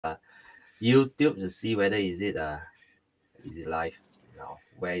YouTube to see whether is it live now.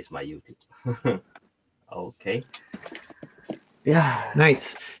 Where is my YouTube? Okay. Yeah.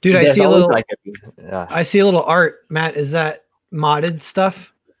 Nice, dude. There's I see a always little. like I see a little art. Matt, is that modded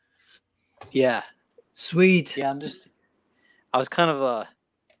stuff? Yeah. Sweet. Yeah, I was kind of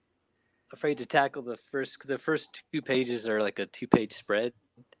afraid to tackle the first 2 pages are like a 2-page spread.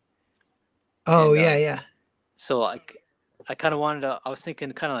 Oh, and, yeah. So I kind of wanted to. I was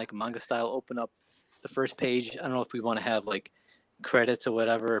thinking kind of like manga style. Open up the first page. I don't know if we want to have like credits or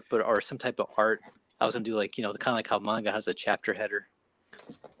whatever, or some type of art. I was gonna do like, kind of like how manga has a chapter header,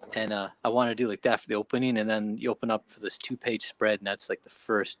 and I want to do like that for the opening, and then you open up for this 2-page spread, and that's like the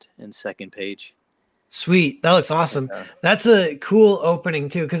first and second page. Sweet, that looks awesome. That's a cool opening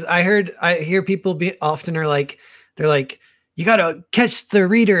too, because I hear people they're like, you gotta catch the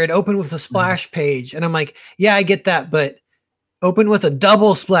reader and open with a splash page, and I'm like, yeah, I get that, but open with a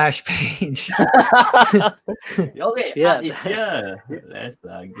double splash page. Okay, yeah. Art is here. Let's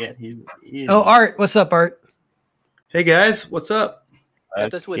get him in. Oh, Art, what's up, Art? Hey guys, what's up?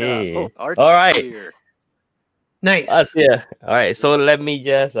 Art's all right. Here. Nice. Yeah. All right. So let me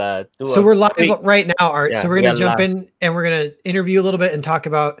just do. So we're live right now, Art. Yeah, so we're gonna jump in and we're gonna interview a little bit and talk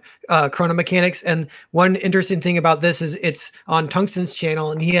about chrono mechanics. And one interesting thing about this is it's on Tungsten's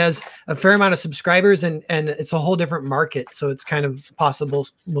channel, and he has a fair amount of subscribers, and it's a whole different market. So it's kind of possible.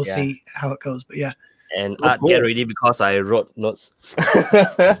 We'll see how it goes. But yeah. And get ready because I wrote notes.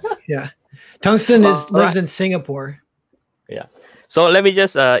 Yeah. Tungsten lives in Singapore. Yeah. So let me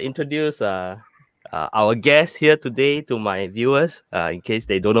just introduce our guest here today to my viewers, in case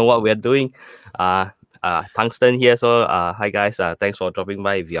they don't know what we're doing. Tungsten here. So hi guys, thanks for dropping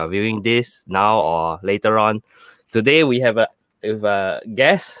by if you are viewing this now or later on. Today we have a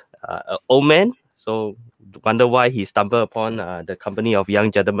guest, an old man. So wonder why he stumbled upon the company of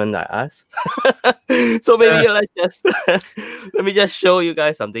young gentlemen like us. So maybe let me just show you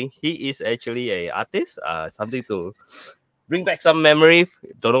guys something. He is actually a artist, something to bring back some memory.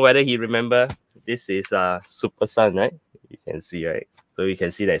 Don't know whether he remember. This is Super Sun, right? You can see, right? So you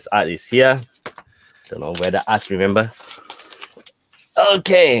can see that his art is here. Don't know whether us remember.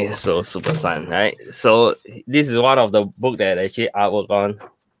 Okay, so Super Sun, right? So this is one of the book that actually I work on.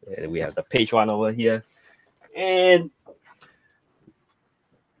 We have the page one over here. And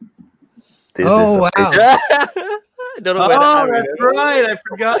this is wow. I don't know whether that's right. I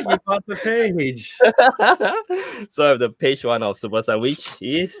forgot you bought the page. So I have the page one of Super Sun, which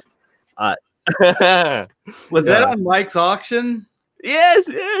is art. Was that on Mike's auction? Yes.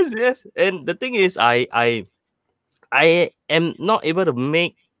 And the thing is, I am not able to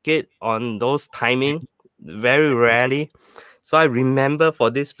make it on those timing, very rarely. So I remember for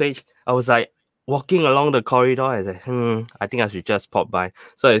this page, I was like walking along the corridor. I said, I think I should just pop by.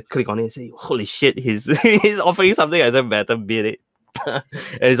 So I click on it and say, holy shit, he's offering something. I said, better bid it. And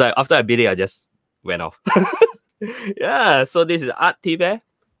it's like, after I bid it, I just went off. Yeah, so this is Art Thibert,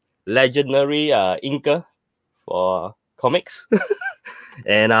 legendary inker for comics.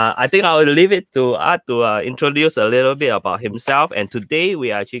 And I think I will leave it to Art to introduce a little bit about himself. And today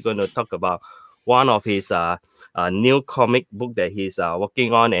we are actually going to talk about one of his new comic book that he's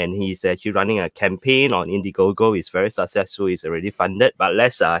working on, and he's actually running a campaign on Indiegogo. It's very successful. It's already funded. But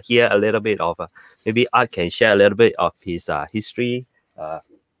let's hear a little bit of maybe Art can share a little bit of his history,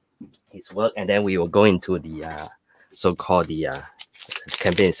 his work, and then we will go into the so-called the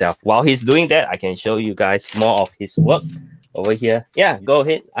campaign itself. While he's doing that, I can show you guys more of his work over here. Yeah, go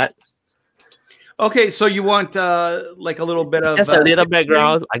ahead, Art. Okay, so you want like a little bit of just a little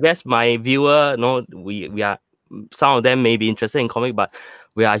background. I guess my viewer, we are, some of them may be interested in comic, but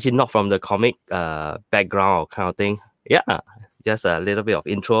we are actually not from the comic background or kind of thing. Yeah, just a little bit of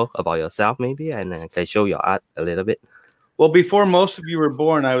intro about yourself maybe, and I can show your art a little bit. Well, before most of you were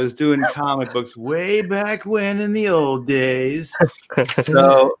born, I was doing comic books way back when in the old days.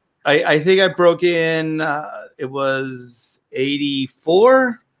 So I think I broke in, it was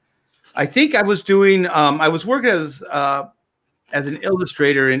 84. I think I was doing, I was working as an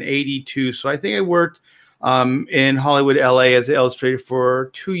illustrator in 82. So I think I worked in Hollywood, LA as an illustrator for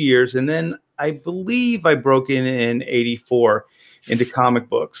 2 years. And then I believe I broke in 84 into comic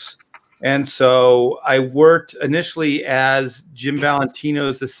books. And so I worked initially as Jim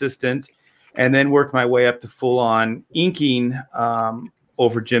Valentino's assistant, and then worked my way up to full on inking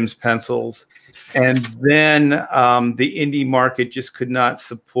over Jim's pencils. And then the indie market just could not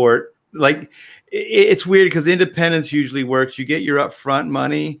support. Like, it's weird because independence usually works. You get your upfront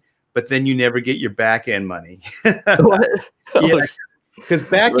money, but then you never get your back end money. Yeah, because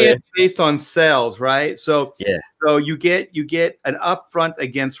back end is based on sales, right? So Yeah. so you get an upfront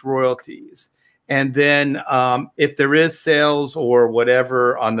against royalties. And then if there is sales or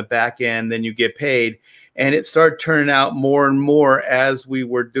whatever on the back end, then you get paid. And it started turning out more and more as we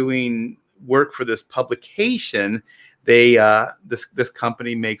were doing work for this publication. They this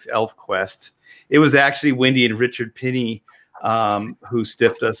company makes ElfQuest. It was actually Wendy and Richard Pinney who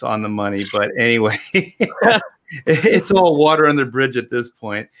stiffed us on the money. But anyway, it's all water under the bridge at this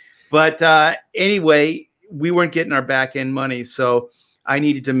point. But anyway, we weren't getting our back end money, so I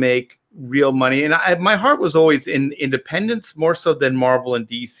needed to make real money. And my heart was always in independence more so than Marvel and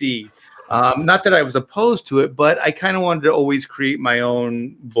DC. Not that I was opposed to it, but I kind of wanted to always create my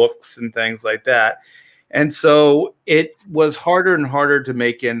own books and things like that. And so it was harder and harder to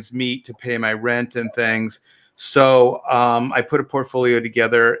make ends meet, to pay my rent and things. So I put a portfolio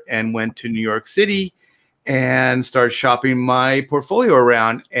together and went to New York City and started shopping my portfolio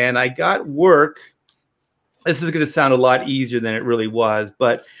around. And I got work. This is going to sound a lot easier than it really was,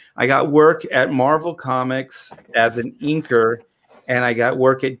 but I got work at Marvel Comics as an inker, and I got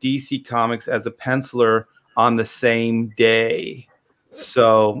work at DC Comics as a penciler on the same day.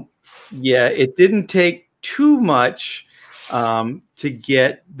 So, yeah, it didn't take too much to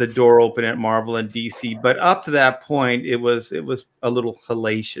get the door open at Marvel and DC, but up to that point, it was a little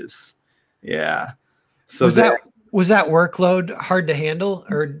hellacious. Yeah. So was that workload hard to handle,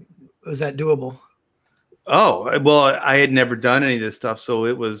 or was that doable? Oh, well, I had never done any of this stuff, so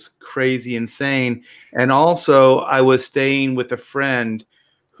it was crazy insane. And also, I was staying with a friend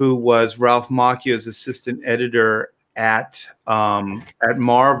who was Ralph Macchio's assistant editor at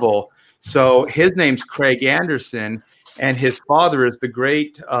Marvel. So his name's Craig Anderson, and his father is the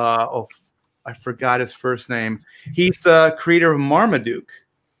great, I forgot his first name. He's the creator of Marmaduke,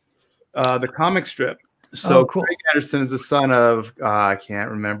 the comic strip. So cool. Craig Anderson is the son of, I can't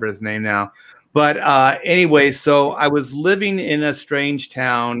remember his name now. But anyway, so I was living in a strange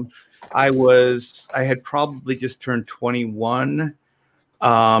town. I had probably just turned 21.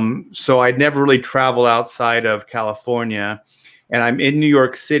 So I'd never really traveled outside of California. And I'm in New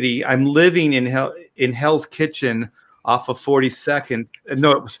York City. I'm living in Hell's Kitchen off of 42nd.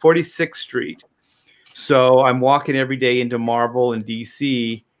 No, it was 46th Street. So I'm walking every day into Marvel and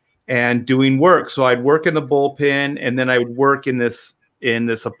DC and doing work. So I'd work in the bullpen, and then I would work in this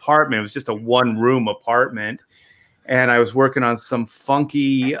apartment. It was just a one-room apartment, and I was working on some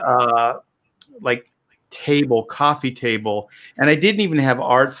funky coffee table, and I didn't even have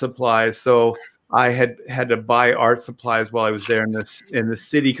art supplies, so I had to buy art supplies while I was there in the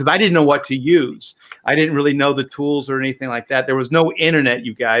city, because I didn't know what to use. I didn't really know the tools or anything like that. There was no internet,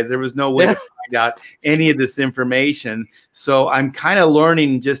 you guys. There was no way to find out any of this information. So I'm kind of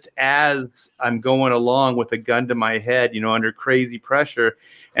learning just as I'm going along with a gun to my head, under crazy pressure.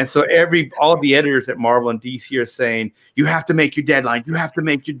 And so all the editors at Marvel and DC are saying, you have to make your deadline. You have to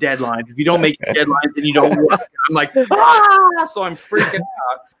make your deadlines. If you don't make your deadlines, then you don't work. I'm like, so I'm freaking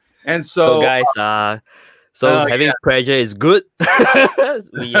out. And so guys, having pressure is good.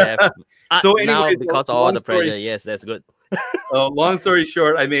 We have so anyway, now because of all the pressure. Yes, that's good. Long story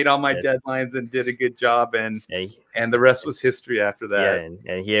short, I made all my deadlines and did a good job, and the rest was history after that.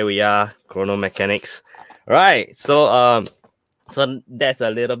 Yeah, and here we are, Chrono Mechanics. Right. So so that's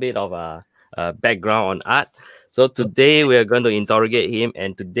a little bit of a background on Art. So today we are going to interrogate him,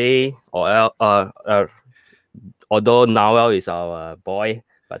 and today, although Narwhal is our boy,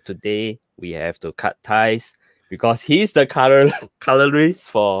 but today we have to cut ties because he's the colorist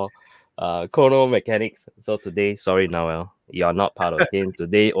for Chrono Mechanics. So today, sorry, Narwhal, you're not part of the team.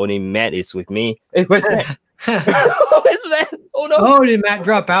 Today, only Matt is with me. Hey, where's Matt? Where's Matt? Oh no! Oh, did Matt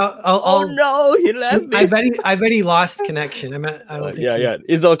drop out? Oh no, he left me. I bet he lost connection. I don't think. Yeah,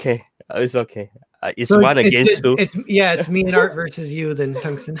 it's okay. It's okay. It's so one against two. It's me and Art versus you, then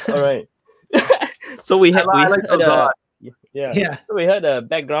Tungsten. All right. So we had Yeah. So we heard a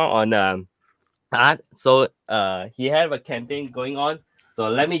background on Art. So he had a campaign going on. So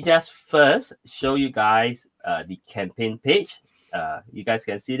let me just first show you guys the campaign page. You guys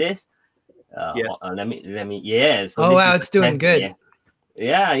can see this. Yes. Let me. Yeah. So oh wow, it's doing good.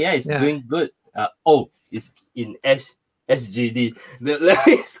 Yeah, it's doing good. It's in SGD. Let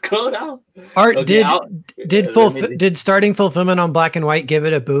me scroll down. Art, okay, did starting fulfillment on black and white give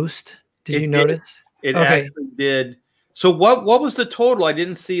it a boost? Did you notice? It actually did. So what was the total? I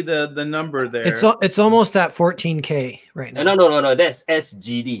didn't see the number there. It's almost at 14K right now. No. That's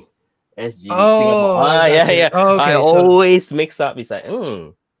SGD. SGD. Oh, yeah. Oh, okay, I always mix up. It's like,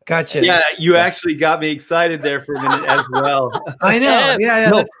 Gotcha. Yeah, you actually got me excited there for a minute as well. I know. Yeah,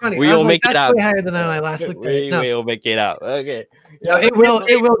 no, that's funny. We'll make it that's up. Way higher than when I last looked at it. We'll make it up. Okay. No, it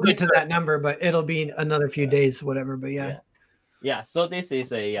will get to that number, but it'll be another few days, whatever. But yeah. So this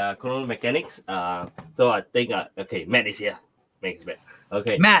is a Chrono Mechanics. So I think okay, Matt is here. Matt is back.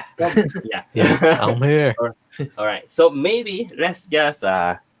 Okay, Matt. Yeah, I'm here. All right. So maybe let's just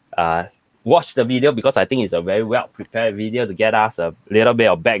watch the video, because I think it's a very well prepared video to get us a little bit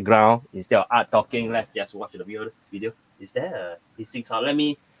of background instead of art talking. Let's just watch the video. Is there a hissing sound?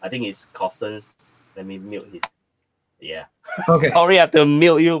 I think it's Cousins. Let me mute his. Yeah. Okay. Sorry, I have to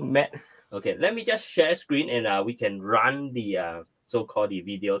mute you, Matt. Okay, let me just share screen and we can run the so-called the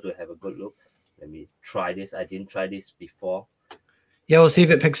video to have a good look. Let me try this. I didn't try this before. Yeah, we'll see if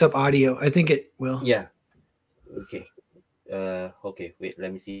it picks up audio. I think it will. Yeah. Okay. Okay, wait,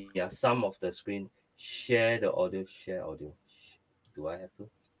 let me see. Yeah, some of the screen. Share the audio. Share audio. Do I have to?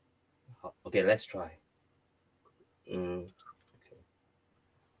 Okay, let's try. Okay.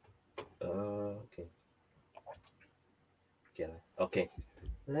 Okay. Okay.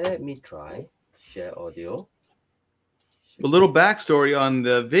 Let me try. Share audio. A little backstory on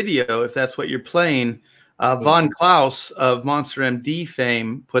the video, if that's what you're playing. Von Klaus of Monster MD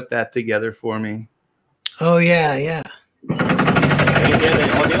fame put that together for me. Oh yeah.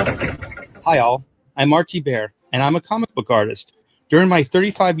 Hi all, I'm Archie Bear, and I'm a comic book artist. During my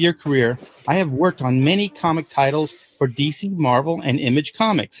 35-year career, I have worked on many comic titles for DC, Marvel, and Image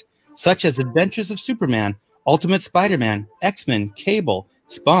Comics, such as Adventures of Superman, Ultimate Spider-Man, X-Men, Cable,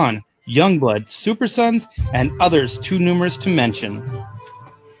 Spawn, Youngblood, Super Sons, and others too numerous to mention.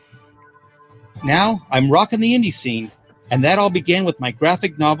 Now, I'm rocking the indie scene, and that all began with my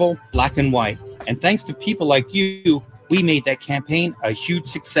graphic novel, Black and White. And thanks to people like you, we made that campaign a huge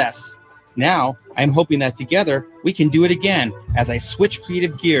success. Now, I'm hoping that together, we can do it again as I switch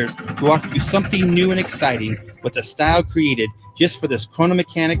creative gears to offer you something new and exciting with a style created just for this Chrono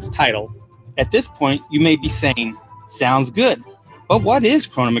Mechanics title. At this point, you may be saying, sounds good, but what is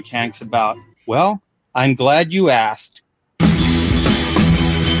Chrono Mechanics about? Well, I'm glad you asked.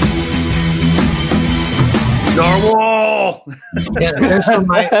 Narwhal! Yeah, there's some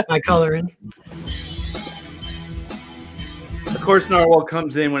my coloring. Of course, Narwhal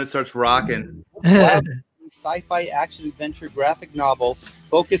comes in when it starts rocking. Sci-fi action adventure graphic novel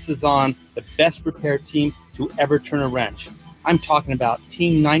focuses on the best prepared team to ever turn a wrench. I'm talking about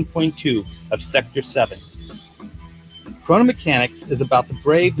Team 9.2 of Sector 7. Chrono Mechanics is about the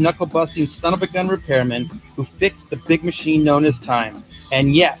brave, knuckle-busting son-of-a-gun repairman who fixed the big machine known as time.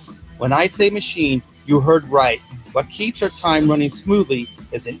 And yes, when I say machine, you heard right. What keeps our time running smoothly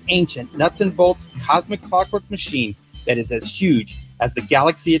is an ancient nuts-and-bolts cosmic clockwork machine that is as huge as the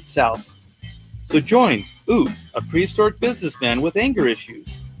galaxy itself. So join Oot, a prehistoric businessman with anger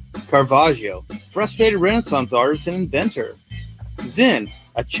issues. Caravaggio, frustrated Renaissance artist and inventor. Zinn,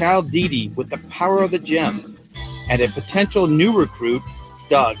 a child deity with the power of the gem. And a potential new recruit,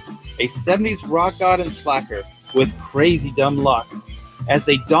 Doug, a 70s rock god and slacker with crazy dumb luck. As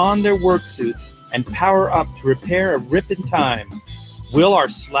they don their work suits and power up to repair a rip in time, will our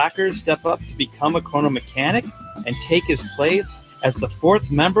slacker step up to become a chrono mechanic and take his place as the fourth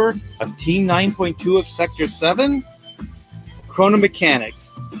member of Team 9.2 of Sector 7? Chrono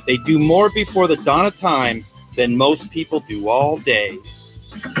Mechanics. They do more before the dawn of time than most people do all day.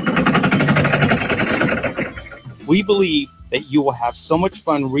 We believe that you will have so much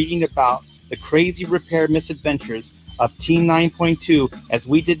fun reading about the crazy repair misadventures of Team 9.2 as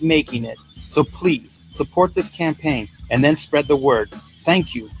we did making it. So please support this campaign and then spread the word.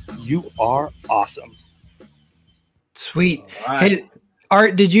 Thank you. You are awesome. Sweet. Right. Hey,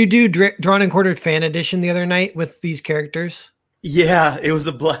 Art, did you do Drawn and Quartered fan edition the other night with these characters? Yeah, it was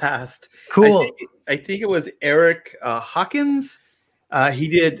a blast. Cool. I think it was Eric Hawkins. He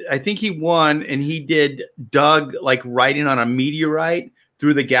did. I think he won, and he did Doug like riding on a meteorite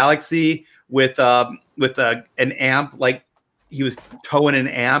through the galaxy with an amp, like he was towing an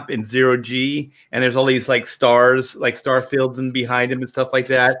amp in 0G, and there's all these like stars, like star fields in behind him and stuff like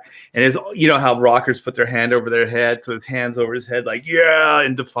that. And it's, you know how rockers put their hand over their head, so his hands over his head, like yeah,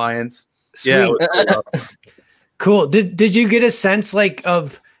 in defiance. Sweet. Yeah, it was cool. Did you get a sense like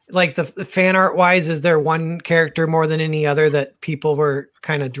of like the fan art wise? Is there one character more than any other that people were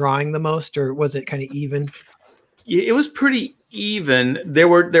kind of drawing the most, or was it kind of even? It was pretty even. There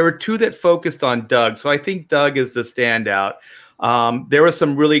were two that focused on Doug, so I think Doug is the standout. There were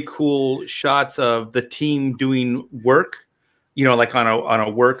some really cool shots of the team doing work, you know, like on a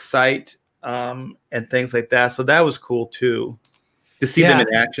work site and things like that. So that was cool too, to see them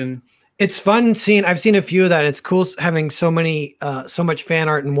in action. It's fun seeing. I've seen a few of that. It's cool having so much fan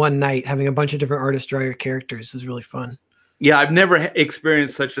art in one night. Having a bunch of different artists draw your characters is really fun. Yeah, I've never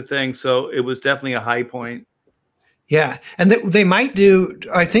experienced such a thing, so it was definitely a high point. Yeah, and they might do.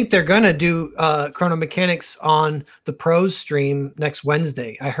 I think they're gonna do Chrono Mechanics on the pros stream next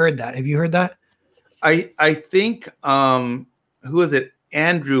Wednesday. I heard that. Have you heard that? I think who is it?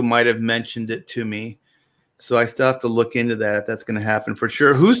 Andrew might have mentioned it to me. So I still have to look into that if that's going to happen for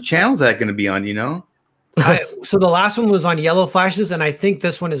sure. Whose channel is that going to be on? You know? So the last one was on Yellow Flashes, and I think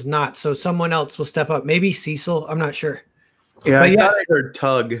this one is not. So someone else will step up. Maybe Cecil. I'm not sure. Yeah, I thought I heard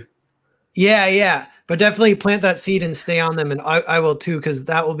Tug. Yeah. But definitely plant that seed and stay on them, and I will too, because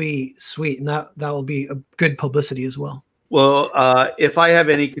that will be sweet, and that will be a good publicity as well. Well, if I have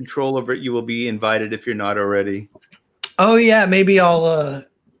any control over it, you will be invited if you're not already. Oh yeah, maybe I'll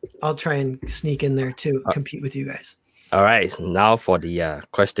try and sneak in there too, compete with you guys. All right, now for the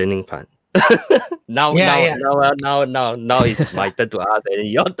questioning part. Now it's my turn to ask, and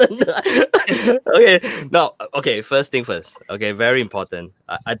your turn. Okay. First thing first. Okay, very important.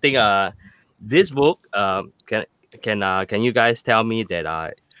 I think this book can you guys tell me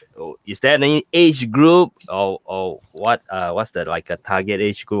that is there any age group or what's the like a target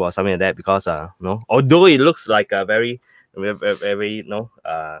age group or something like that? Because although it looks like a very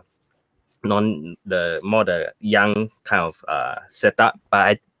the young kind of setup,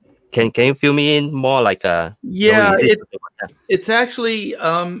 but can you fill me in more like a it's actually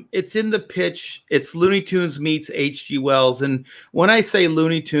it's in the pitch. It's Looney Tunes meets H.G. Wells, and when I say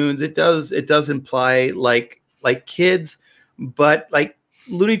Looney Tunes, it does imply like kids, but like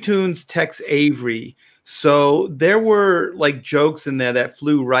Looney Tunes Tex Avery. So there were like jokes in there that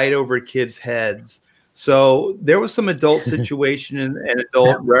flew right over kids' heads. So there was some adult situation and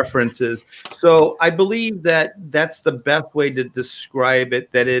adult references. So I believe that that's the best way to describe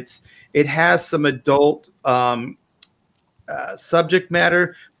it, that it has some adult subject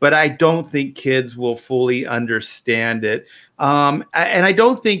matter, but I don't think kids will fully understand it. And I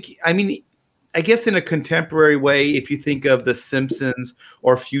don't think, I guess in a contemporary way, if you think of The Simpsons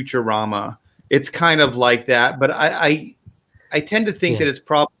or Futurama, it's kind of like that. But I tend to think that it's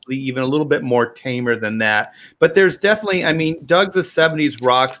probably even a little bit more tamer than that. But there's definitely, Doug's a 70s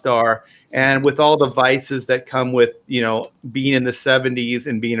rock star, and with all the vices that come with, being in the 70s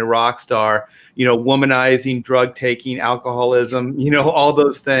and being a rock star, womanizing, drug taking, alcoholism, all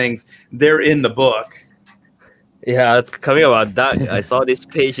those things, they're in the book. Yeah, coming about Doug, I saw this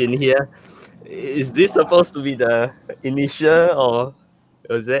page in here. Is this supposed to be the initial, or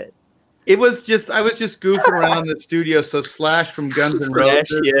was it? I was just goofing around the studio. So Slash from Guns N'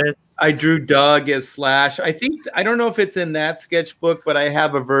 Roses. Yes. I drew Doug as Slash. I don't know if it's in that sketchbook, but I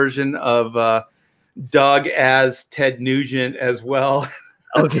have a version of Doug as Ted Nugent as well.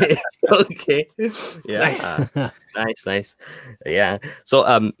 Okay. Yeah. Nice. Yeah.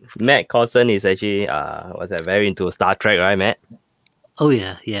 So Matt Carson is actually very into Star Trek, right, Matt? Oh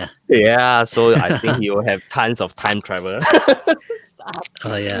yeah. Yeah. So I think he will have tons of time travel.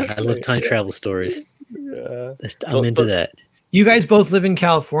 Oh yeah, I love time travel stories. Yeah. I'm into that. You guys both live in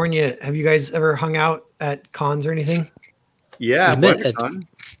California. Have you guys ever hung out at cons or anything? Yeah,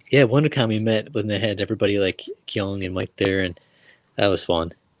 WonderCon we met when they had everybody like Kyung and Mike there, and that was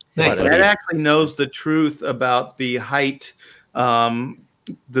fun. Nice. That actually knows the truth about the height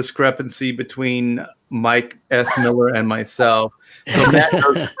discrepancy between Mike S. Miller and myself. So Matt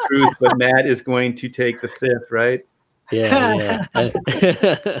knows the truth, but Matt is going to take the fifth, right? Yeah.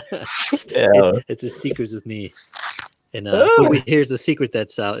 It's a secret with me. And here's a secret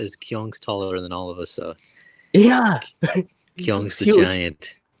that's out: is Kyung's taller than all of us. So yeah, Kyung's the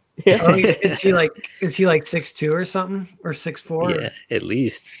giant. Yeah. Oh, is he like 6'2" or something, or 6'4"? Yeah, at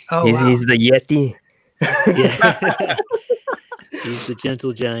least. Oh, he's the Yeti. Yeah. He's the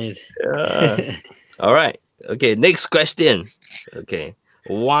gentle giant. All right. Okay. Next question. Okay.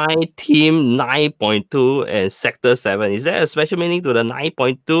 Why Team 9.2 and Sector 7? Is there a special meaning to the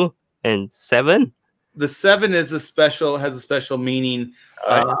 9.2 and 7? The 7 has a special meaning.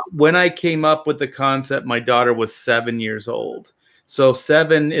 When I came up with the concept, my daughter was 7 years old. So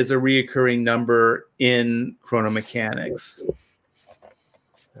 7 is a reoccurring number in Chrono Mechanics.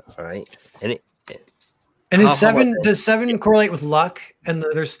 All right. And does 7 correlate with luck? And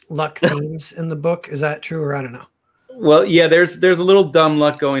there's luck themes in the book. Is that true, or I don't know? Well, yeah, there's a little dumb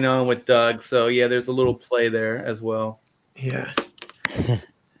luck going on with Doug. So yeah, there's a little play there as well. Yeah.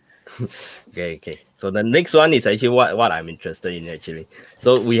 Okay. So the next one is actually what I'm interested in actually.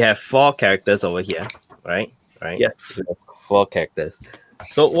 So we have 4 characters over here, right? Yes. 4 characters.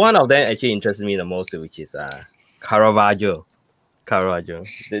 So one of them actually interests me the most, which is Caravaggio.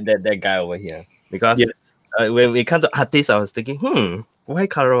 That guy over here. Because when we come to artists, I was thinking, why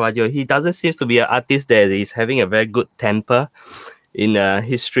Caravaggio? He doesn't seem to be an artist that is having a very good temper in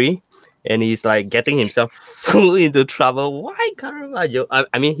history. and he's like getting himself full into trouble. Why Caravaggio?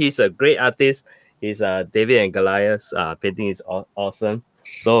 I mean, he's a great artist. His David and Goliath painting is awesome.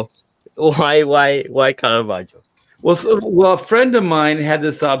 So why Caravaggio? Well, a friend of mine had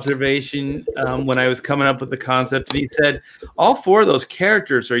this observation when I was coming up with the concept, and he said, all four of those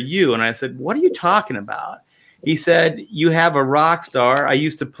characters are you. And I said, what are you talking about? He said, you have a rock star. I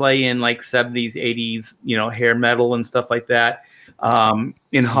used to play in like 70s, 80s, you know, hair metal and stuff like that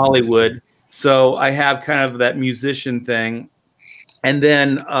in Hollywood. So I have kind of that musician thing. And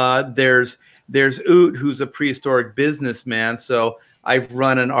then there's Oot, who's a prehistoric businessman. So I've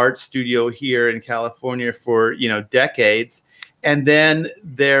run an art studio here in California for, you know, decades. And then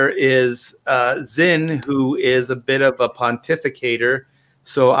there is Zin, who is a bit of a pontificator.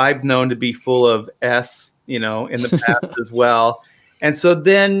 So I've known to be full of S, you know, in the past as well. And so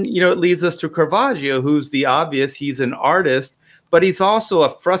then, you know, it leads us to Caravaggio, who's the obvious. He's an artist, but he's also a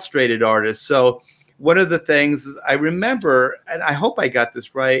frustrated artist. So one of the things is I remember, and I hope I got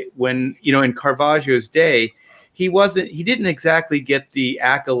this right, when, you know, in Caravaggio's day, he didn't exactly get the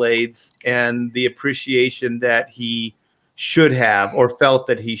accolades and the appreciation that he should have or felt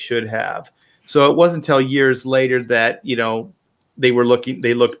that he should have. So it wasn't until years later that, you know, they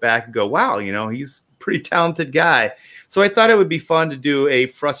looked back and go, wow, you know, he's a pretty talented guy. So I thought it would be fun to do a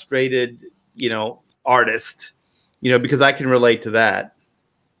frustrated, you know, artist, you know, because I can relate to that.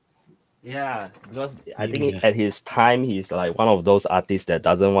 Yeah, because I think at his time, he's like one of those artists that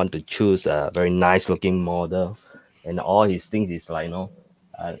doesn't want to choose a very nice looking model, and all his things is like, you know,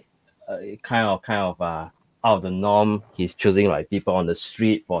 kind of out of the norm. He's choosing like people on the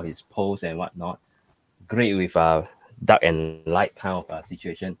street for his pose and whatnot. Great with dark and light kind of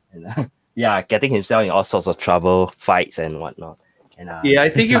situation, and yeah, getting himself in all sorts of trouble, fights and whatnot. And yeah, I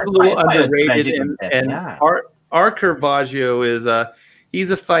think he's a little underrated, and our Caravaggio is he's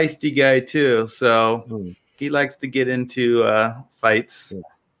a feisty guy too, so he likes to get into fights.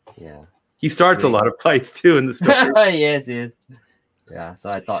 Yeah. He starts a lot of fights too in the story. yes. Yeah, so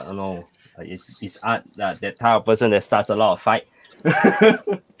I thought, no, it's art that type of person that starts a lot of fight.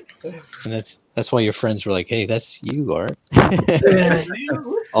 And that's why your friends were like, "Hey, that's you, Art."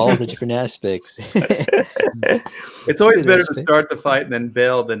 All the different aspects. It's always better to start the fight and then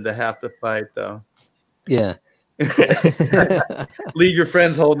bail than to have to fight, though. Yeah. Leave your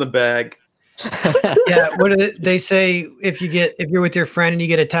friends holding the bag. Yeah, what do they say? If you're with your friend and you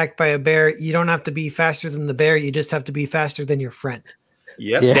get attacked by a bear, you don't have to be faster than the bear. You just have to be faster than your friend.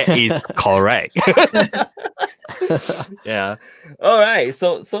 Yep. Yeah, that is correct. Yeah. All right.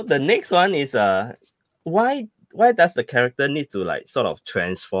 So the next one is why does the character need to like sort of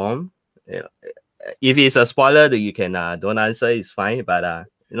transform? You know, if it's a spoiler that you can don't answer, it's fine. But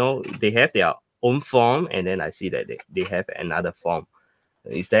you know, they have their own form, and then I see that they have another form.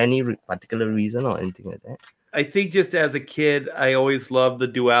 Is there any particular reason or anything like that? I think just as a kid, I always loved the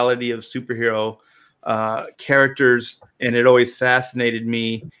duality of superhero characters, and it always fascinated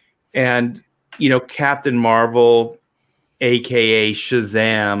me. And you know, Captain Marvel, aka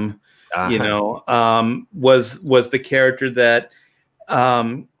Shazam, you know, was the character that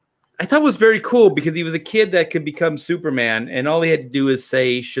I thought was very cool because he was a kid that could become Superman, and all he had to do is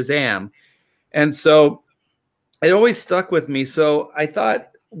say Shazam. And so it always stuck with me. So I thought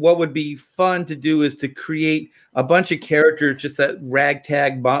what would be fun to do is to create a bunch of characters, just that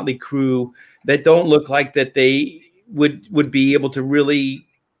ragtag motley crew that don't look like that they would be able to really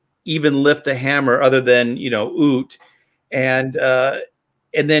even lift a hammer other than, you know, Oot. And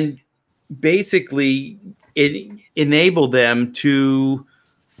then basically enable them to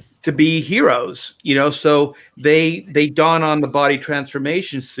be heroes, you know, so they don on the body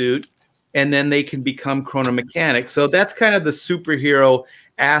transformation suit, and then they can become chrono mechanics. So that's kind of the superhero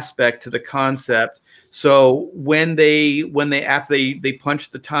aspect to the concept. So when they after they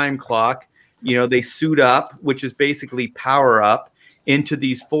punch the time clock, you know, they suit up, which is basically power up into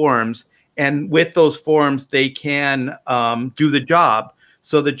these forms, and with those forms they can do the job.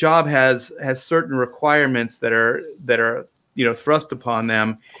 So the job has certain requirements that are you know, thrust upon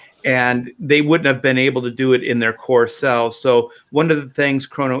them, and they wouldn't have been able to do it in their core cells. So one of the things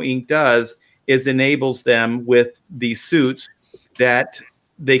Chrono Inc. does is enables them with these suits that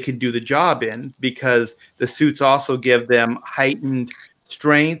they can do the job in, because the suits also give them heightened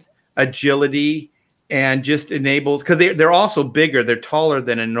strength, agility, and just enables, because they're also bigger, they're taller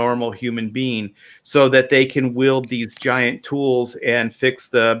than a normal human being, so that they can wield these giant tools and fix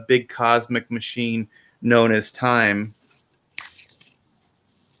the big cosmic machine known as time.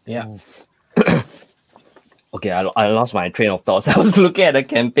 Yeah. Okay, I lost my train of thoughts. I was looking at the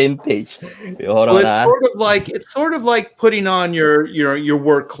campaign page. Hold Well, on. it's sort of like putting on your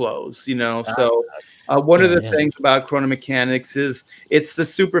work clothes, you know. So one of the things about Chrono Mechanics is it's the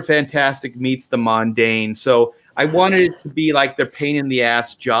super fantastic meets the mundane. So I wanted it to be like their pain in the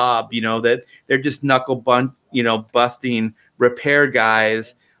ass job, you know, that they're just busting repair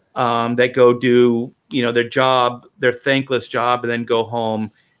guys that go do, you know, their job, their thankless job, and then go home.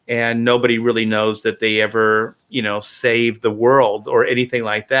 And nobody really knows that they ever, you know, saved the world or anything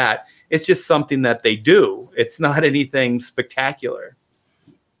like that. It's just something that they do. It's not anything spectacular.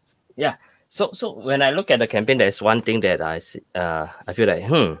 Yeah. So when I look at the campaign, there's one thing that I feel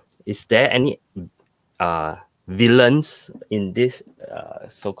like, is there any villains in this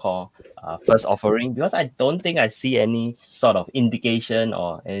so-called first offering? Because I don't think I see any sort of indication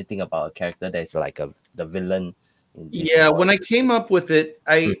or anything about a character that's like the villain. Yeah, when I came up with it,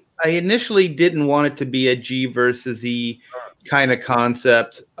 I initially didn't want it to be a G versus E kind of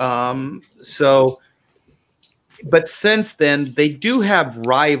concept. But since then, they do have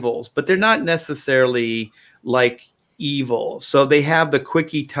rivals, but they're not necessarily like evil. So they have the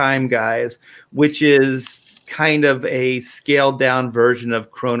Quickie Time guys, which is kind of a scaled down version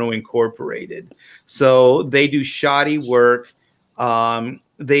of Chrono Incorporated. So they do shoddy work.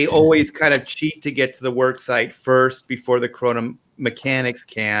 They always kind of cheat to get to the work site first before the Chrono mechanics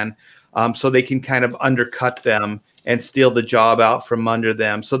can, so they can kind of undercut them and steal the job out from under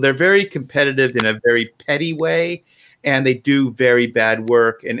them. So they're very competitive in a very petty way, and they do very bad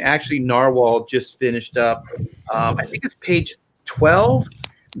work. And actually, Narwhal just finished up, I think it's page 12,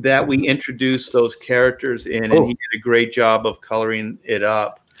 that we introduced those characters in, and he did a great job of coloring it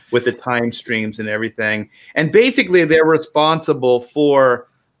up with the time streams and everything. And basically, they're responsible for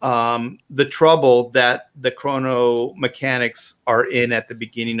the trouble that the Chrono mechanics are in at the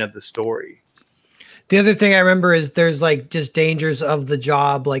beginning of the story. The other thing I remember is there's like just dangers of the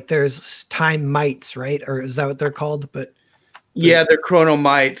job. Like there's time mites, right? Or is that what they're called? But yeah, they're Chrono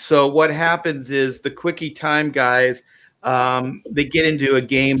mites. So what happens is the Quickie Time guys, they get into a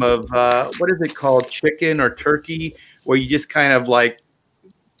game of, what is it called? Chicken or turkey, where you just kind of like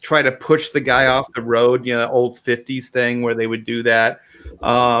try to push the guy off the road, you know, old 50s thing where they would do that.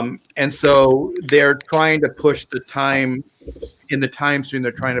 And so they're trying to push the time in the time stream.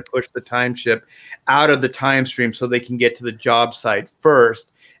 They're trying to push the time ship out of the time stream so they can get to the job site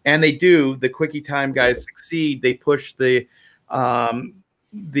first. And they do. The Quickie Time guys succeed. They push the Chrono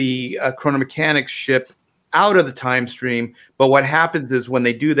Mechanics ship out of the time stream. But what happens is when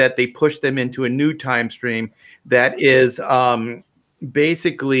they do that, they push them into a new time stream that is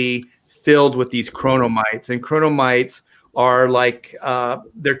basically filled with these chronomites. And chronomites are like,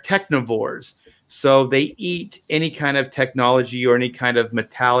 they're technovores. So they eat any kind of technology or any kind of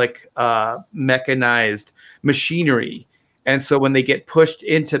metallic mechanized machinery. And so when they get pushed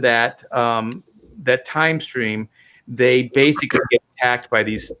into that that time stream, they basically get attacked by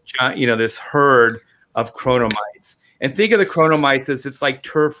these, you know, this herd of chronomites. And think of the chronomites as it's like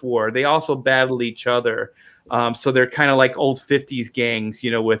turf war. They also battle each other. So they're kind of like old 50s gangs,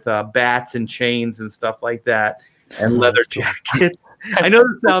 you know, with bats and chains and stuff like that, and leather jackets. I know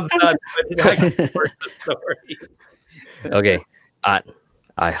this sounds nuts, but I can support the story. Okay,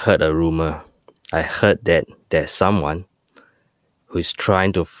 I heard a rumor. I heard that there's someone who's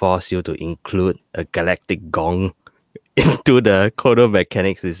trying to force you to include a galactic gong into the Chrono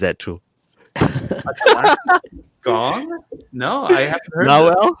mechanics. Is that true? Gong? No, I haven't heard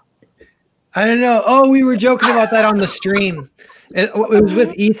Narwhal? I don't know. Oh, we were joking about that on the stream. It was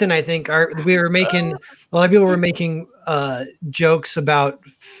with Ethan, I think. We were making, a lot of people were making jokes about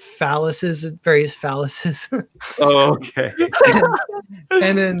phalluses, various phalluses. Oh, okay.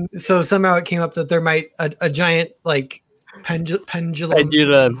 and then so somehow it came up that there might a giant like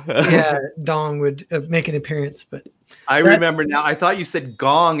pendulum. Yeah, dong would make an appearance. But I remember now. I thought you said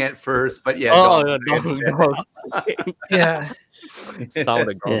gong at first, but yeah. Gong. Yeah.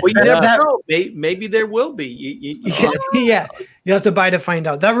 Sounded gong. Well, you never know. Maybe there will be. Yeah, you have to buy to find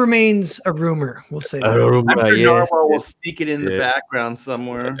out. That remains a rumor. We'll say. I'm sure Narwhal will sneak it in the background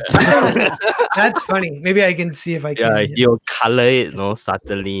somewhere. That's funny. Maybe I can see if I can. Yeah, you'll color it,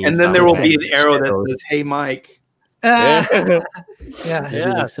 subtly. And then there will be an arrow that says, "Hey, Mike." Yeah. Maybe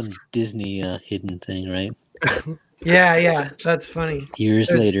like some Disney hidden thing, right? Yeah. That's funny.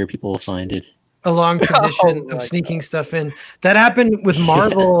 Years later, people will find it. A long tradition of sneaking stuff in. That happened with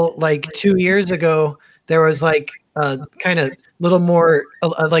Marvel like 2 years ago. There was like kind of little more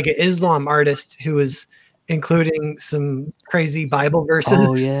like an Islam artist who was including some crazy Bible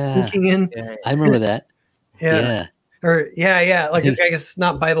verses sneaking in. I remember that. Yeah. or yeah, like I guess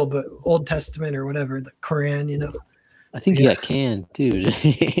not Bible, but Old Testament or whatever, the Quran, you know. I think he got canned too.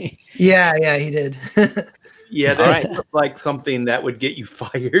 Yeah, he did. Yeah, All that's right. like something that would get you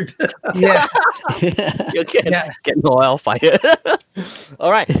fired. Yeah, You can get Noel fired. All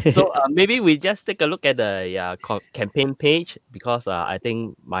right. So maybe we just take a look at the campaign page, because I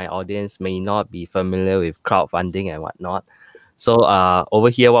think my audience may not be familiar with crowdfunding and whatnot. So over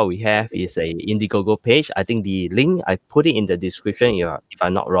here, what we have is a Indiegogo page. I think the link, I put it in the description if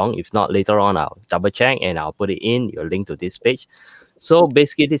I'm not wrong. If not, later on I'll double check and I'll put it in your link to this page. So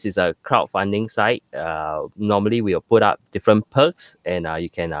basically, this is a crowdfunding site. Normally, we'll put up different perks, and you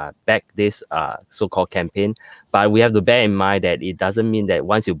can back this so-called campaign. But we have to bear in mind that it doesn't mean that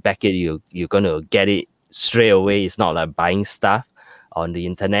once you back it, you're gonna get it straight away. It's not like buying stuff on the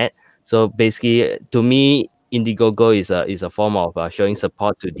internet. So basically, to me, Indiegogo is a form of showing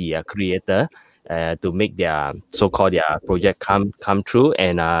support to the creator to make their so-called their project come true.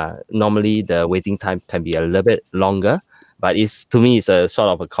 And normally, the waiting time can be a little bit longer. But to me, it's a sort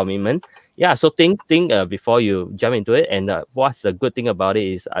of a commitment. Yeah. So think before you jump into it. And what's the good thing about it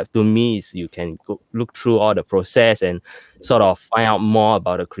is, to me, is you can look through all the process and sort of find out more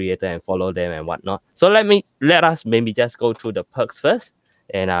about the creator and follow them and whatnot. So let us maybe just go through the perks first.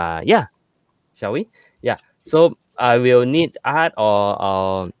 And shall we? Yeah. So I will need Art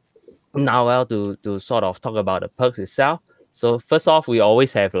or Narwhal to sort of talk about the perks itself. So first off, we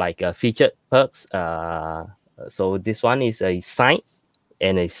always have like featured perks. So this one is a sign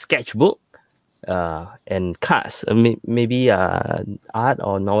and a sketchbook and cards. Maybe Art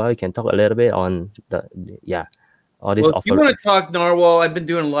or Narwhal, you can talk a little bit on all this. Well, if you want to talk, Narwhal, I've been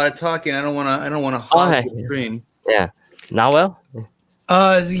doing a lot of talking. I don't want to hog the screen. Yeah, Narwhal.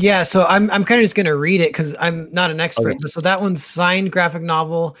 Yeah, so I'm kind of just gonna read it because I'm not an expert. Okay. So that one's signed graphic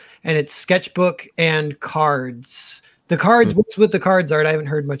novel, and it's sketchbook and cards. The cards, what's with the cards, Art? I haven't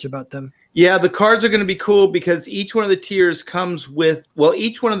heard much about them. Yeah, the cards are going to be cool because each one of the tiers comes with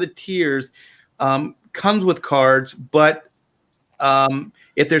cards, but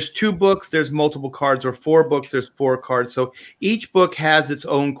if there's 2 books, there's multiple cards, or 4 books, there's 4 cards. So each book has its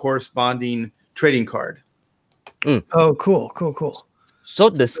own corresponding trading card. Oh, cool. So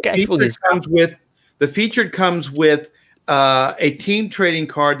the sketchbook the featured comes with a team trading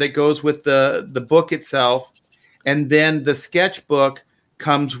card that goes with the book itself, and then the sketchbook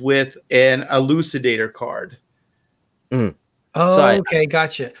comes with an elucidator card. Oh, okay,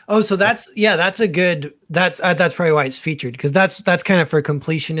 gotcha. Oh, so that's probably why it's featured, because that's kind of for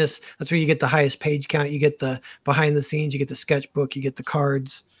completionists. That's where you get the highest page count. You get the behind the scenes. You get the sketchbook. You get the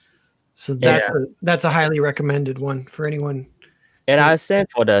cards. So that's a highly recommended one for anyone. And I said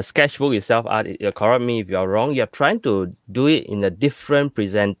for the sketchbook itself, correct me if you're wrong, you're trying to do it in a different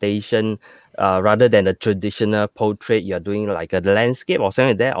presentation rather than the traditional portrait. You're doing like a landscape or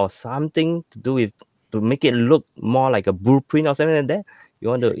something like that, or something to do with to make it look more like a blueprint or something like that. You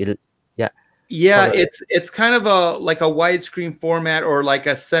want to, it's kind of like a widescreen format, or like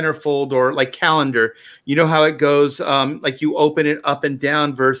a centerfold, or like calendar. You know how it goes, like you open it up and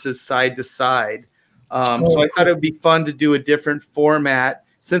down versus side to side. So I thought it would be fun to do a different format,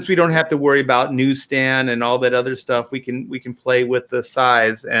 since we don't have to worry about newsstand and all that other stuff. We can play with the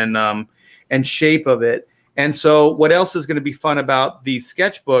size and shape of it. And so what else is going to be fun about the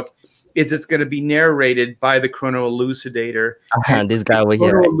sketchbook is it's going to be narrated by the Chrono Elucidator. This guy over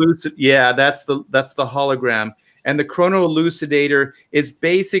here. Right? Yeah, that's the hologram. And the Chrono Elucidator is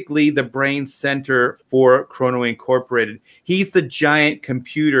basically the brain center for Chrono Incorporated. He's the giant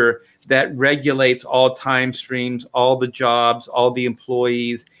computer that regulates all time streams, all the jobs, all the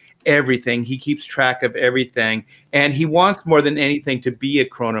employees, everything. He keeps track of everything. And he wants more than anything to be a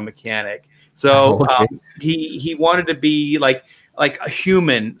chrono mechanic. So he wanted to be like a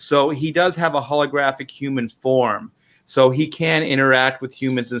human. So he does have a holographic human form. So he can interact with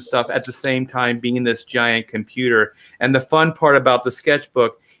humans and stuff at the same time being this giant computer. And the fun part about the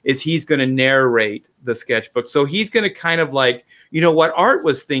sketchbook is he's going to narrate the sketchbook. So he's going to kind of like, what Art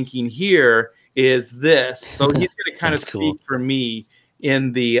was thinking here is this. So he's going to kind of speak for me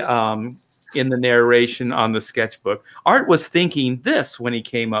in the narration on the sketchbook. Art was thinking this when he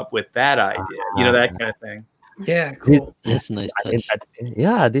came up with that idea, that kind of thing. Yeah, cool. That's a nice touch.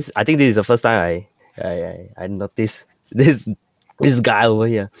 I think this is the first time I noticed this guy over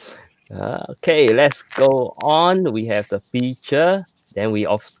here. Okay, let's go on. We have the feature. Then we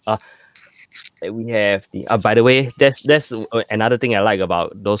have the. By the way, that's another thing I like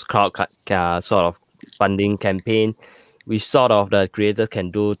about those crowd sort of funding campaign. We sort of the creator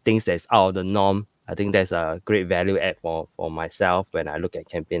can do things that's out of the norm. I think that's a great value add for myself when I look at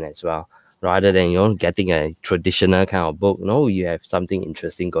campaign as well. rather than getting a traditional kind of book. No, you have something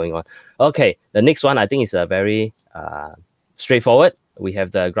interesting going on. Okay, the next one I think is a very straightforward. We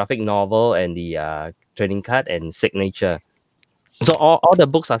have the graphic novel and the trading card and signature. So all the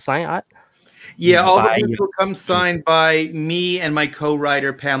books are signed art. Yeah, all the books will come signed by me and my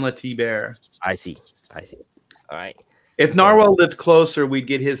co-writer Pamela Thibert. I see. All right. If Narwhal lived closer, we'd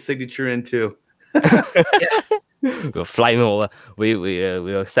get his signature in too. We'll fly him over.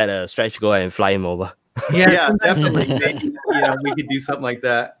 We'll set a stretch goal and fly him over. Yeah, definitely. Maybe, we could do something like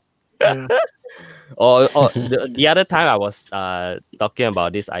that. Yeah. Or the other time I was talking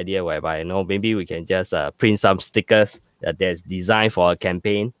about this idea whereby maybe we can just print some stickers that's designed for a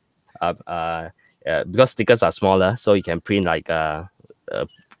campaign. Because stickers are smaller, so you can print like a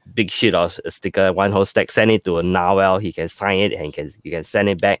big sheet of sticker, one whole stack, send it to a Narwhal. He can sign it and you can send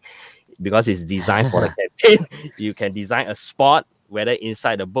it back. Because it's designed for the campaign, you can design a spot, whether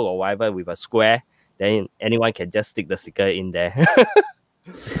inside the book or whatever, with a square. Then anyone can just stick the sticker in there.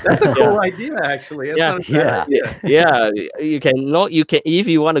 That's a cool idea, actually. That's yeah. You can if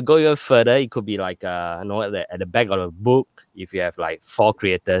you want to go even further, it could be like at the back of the book. If you have like 4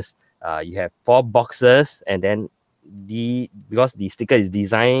 creators, you have 4 boxes, and then because the sticker is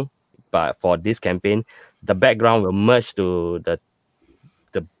designed but for this campaign, the background will merge to the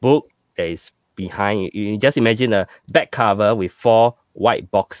book that is behind. You just imagine a back cover with 4 white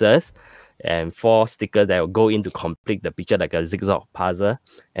boxes and 4 stickers that will go in to complete the picture, like a zigzag puzzle.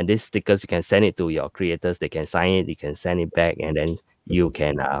 And these stickers, you can send it to your creators. They can sign it, you can send it back, and then you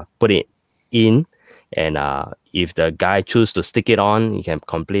can put it in. And if the guy chooses to stick it on, you can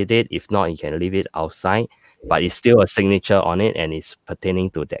complete it. If not, you can leave it outside. But it's still a signature on it, and it's pertaining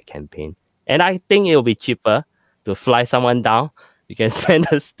to that campaign. And I think it will be cheaper to fly someone down. You can send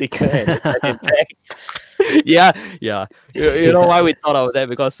a sticker and send it back. Yeah. You know why we thought of that?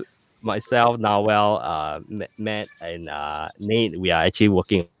 Because myself, Narwhal, Matt, and Nate, we are actually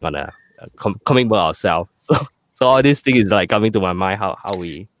working on a comic book ourselves. So all these things is like coming to my mind how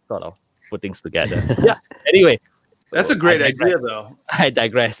we sort of put things together. Yeah. Anyway. That's a great idea, though. I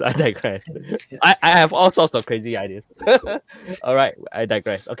digress. I have all sorts of crazy ideas. All right, I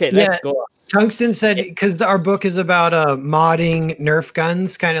digress. Okay, let's go on. Tungsten said, because our book is about modding Nerf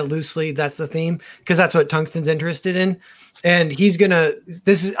guns, kind of loosely. That's the theme, because that's what Tungsten's interested in. And he's gonna.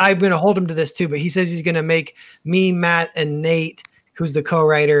 I'm gonna hold him to this too. But he says he's gonna make me, Matt, and Nate, who's the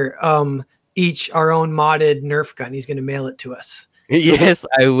co-writer, each our own modded Nerf gun. He's gonna mail it to us. Yes,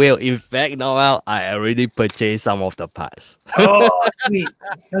 I will. In fact, Noel, I already purchased some of the parts. Oh, sweet.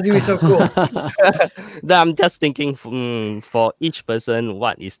 That's gonna be so cool. I'm just thinking for each person,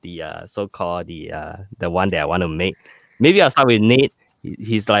 what is the so-called the one that I want to make. Maybe I'll start with Nate.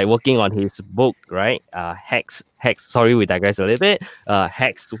 He's like working on his book, right? Hex. Sorry, we digress a little bit.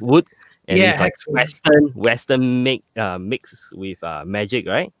 Hex wood. And it's like Western mix with magic,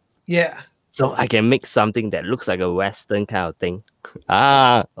 right? Yeah. So I can make something that looks like a Western kind of thing.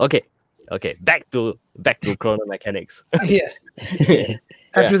 Okay. Back to Chrono mechanics. Yeah.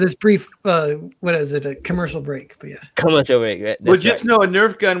 After this brief, what is it? A commercial break, but yeah. Commercial break. Right? Well, just know a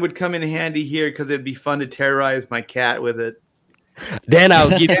Nerf gun would come in handy here because it'd be fun to terrorize my cat with it. Then I'll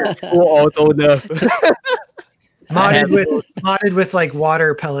give you full auto Nerf. modded with like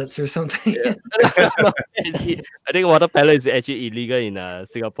water pellets or something. Yeah. I think water pellet is actually illegal in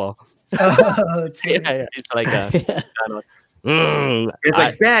Singapore. Yeah, it's like it's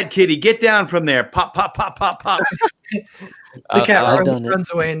like bad kitty, get down from there. Pop. The cat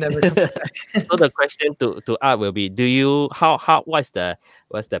runs away and never comes back. So the question to Art will be: do you what's the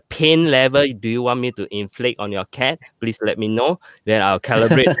pain level do you want me to inflict on your cat? Please let me know. Then I'll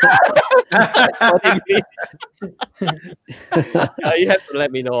calibrate. You have to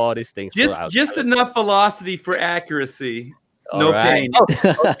let me know all these things. Just enough velocity for accuracy. No pain. Oh,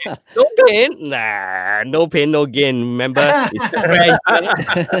 okay. No pain. Nah, no pain, no gain. Remember, it's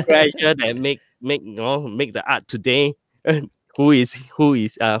the pressure that make the Art today. Who he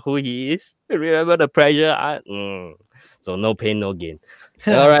is. Remember the pressure, Art. So no pain, no gain.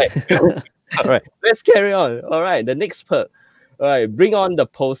 All right. All right. Let's carry on. All right. The next perk. All right. Bring on the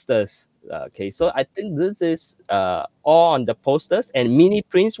posters. Okay. So I think this is all on the posters and mini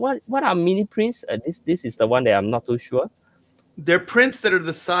prints. What are mini prints? This is the one that I'm not too sure. They're prints that are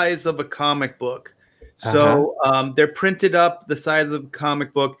the size of a comic book. So they're printed up the size of a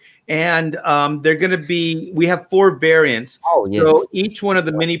comic book, and they're going to be, we have 4 variants. Oh, yes. So each one of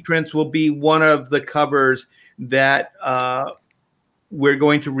the mini prints will be one of the covers that we're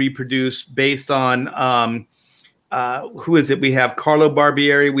going to reproduce based on, who is it? We have Carlo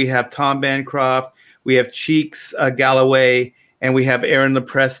Barbieri, we have Tom Bancroft, we have Cheeks Galloway, and we have Aaron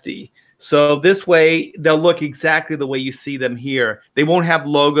Lopresti. So this way, they'll look exactly the way you see them here. They won't have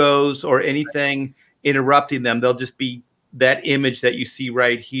logos or anything interrupting them. They'll just be that image that you see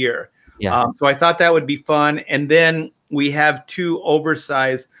right here. Yeah. So I thought that would be fun. And then we have 2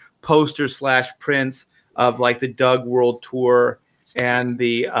 oversized posters / prints of like the Doug World Tour and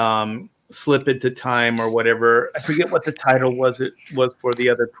the Slip Into Time or whatever. I forget what the title was. It was for the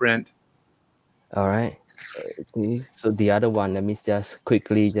other print. All right. So the other one, let me just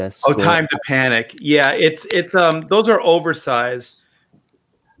quickly just. Oh, Time to Panic. Yeah, it's those are oversized.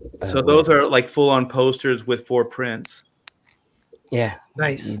 So those are like full-on posters with 4 prints. Yeah.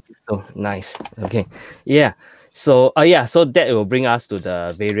 Nice. Oh, nice. Okay. Yeah. So yeah, so that will bring us to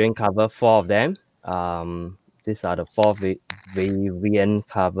the variant cover, 4 of them. These are the 4 variant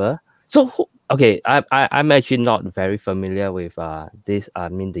cover. So okay, I'm actually not very familiar with this. I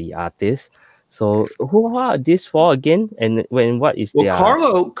mean the artist. So who are these 4 again? And what is Well, their...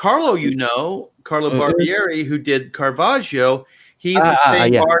 Carlo, Carlo Barbieri, who did Caravaggio, he's the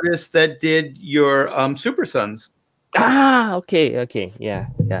same artist that did your Super Sons. Okay, yeah,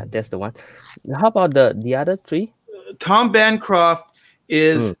 that's the one. How about the other 3? Tom Bancroft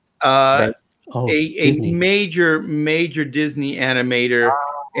is a major Disney animator,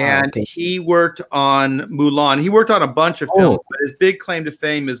 and he worked on Mulan. He worked on a bunch of films, but his big claim to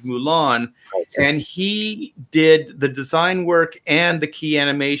fame is Mulan. And he did the design work and the key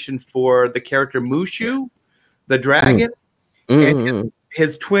animation for the character Mushu, the dragon. And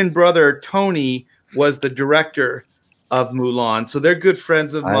his twin brother Tony was the director of Mulan. So they're good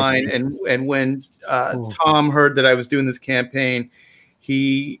friends of mine. And when Tom heard that I was doing this campaign,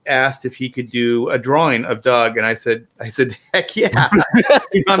 he asked if he could do a drawing of Doug, and I said, heck yeah.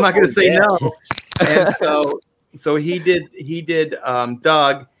 I'm not going to say no. And so he did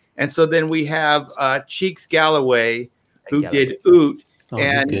Doug, and so then we have Cheeks Galloway, who did Oot,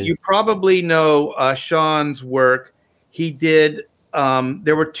 and you probably know Sean's work. He did.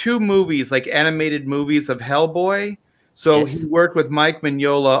 There were 2 movies, like animated movies of Hellboy. So he worked with Mike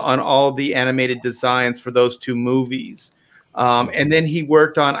Mignola on all the animated designs for those 2 movies. And then he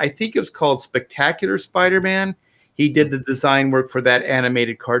worked on, I think it was called Spectacular Spider-Man. He did the design work for that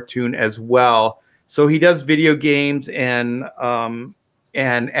animated cartoon as well. So he does video games and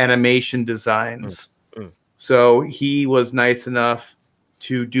animation designs. So he was nice enough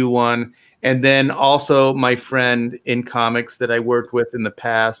to do one. And then also my friend in comics that I worked with in the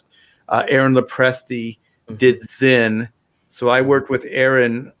past, Aaron Lopresti, did Zin. So I worked with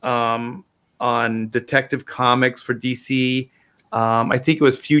Aaron on Detective Comics for DC. I think it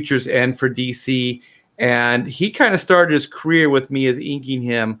was Futures End for DC. And he kind of started his career with me as inking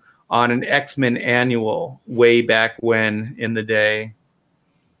him on an X-Men annual way back when in the day.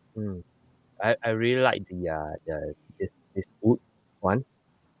 I really like this wood one.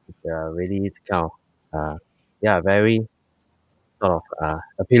 It's really kind of very sort of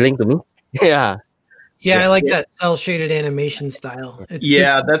appealing to me. Yeah, I like that cell shaded animation style.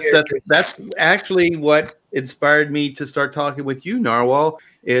 That's actually what inspired me to start talking with you, Narwhal,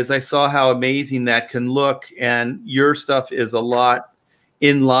 is I saw how amazing that can look, and your stuff is a lot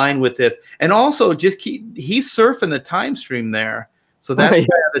in line with this. And also he's surfing the time stream there. So that's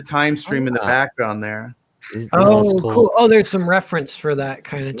the time stream in the background there. Oh, cool. Oh, there's some reference for that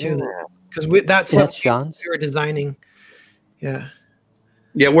kind of too. Because that's Sean's. We were designing. Yeah.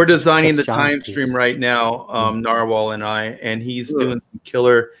 Yeah, we're designing the time stream right now, Narwhal and I, and he's doing some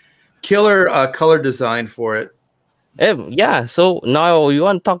killer color design for it. Yeah, so now you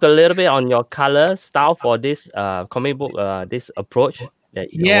want to talk a little bit on your color style for this comic book, this approach.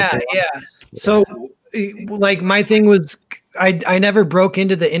 Yeah. So, like, my thing was I never broke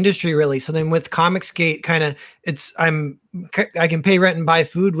into the industry really. So then with Comicsgate, kind of I can pay rent and buy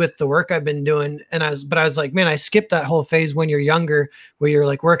food with the work I've been doing. And I was like, man, I skipped that whole phase when you're younger, where you're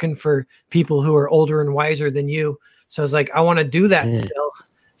like working for people who are older and wiser than you. So I was like, I want to do that still.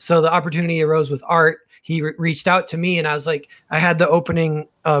 So the opportunity arose with Art. He reached out to me, and I was like, I had the opening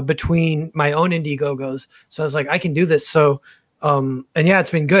between my own Indiegogos. So I was like, I can do this. So and yeah, it's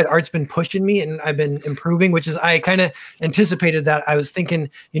been good. Art's been pushing me, and I've been improving, which is, I kind of anticipated that. I was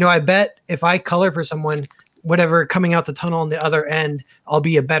thinking, I bet if I color for someone, whatever coming out the tunnel on the other end, I'll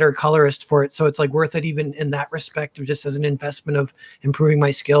be a better colorist for it. So it's like worth it even in that respect, of just as an investment of improving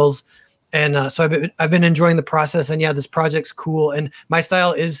my skills. And so I've been enjoying the process, and yeah, this project's cool, and my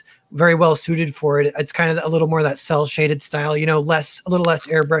style is very well suited for it. It's kind of a little more of that cell shaded style, a little less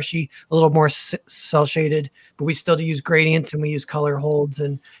airbrushy, a little more cell shaded, but we still use gradients, and we use color holds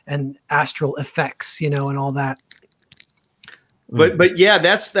and astral effects, and all that. But yeah,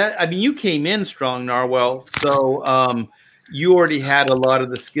 that's that. I mean, you came in strong, Narwhal. So you already had a lot of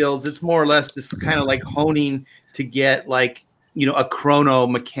the skills. It's more or less just kind of like honing to get like, you know, a Chrono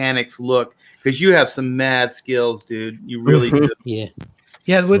mechanics look, because you have some mad skills, dude. You really do. Yeah.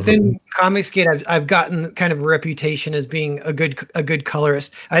 Yeah, within Comicsgate, I've gotten kind of a reputation as being a good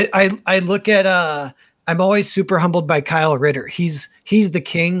colorist. I look at I'm always super humbled by Kyle Ritter. He's the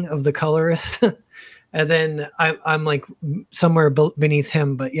king of the colorists, and then I'm like somewhere beneath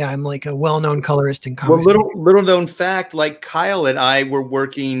him. But yeah, I'm like a well-known colorist in comics. Well, little known fact, like Kyle and I were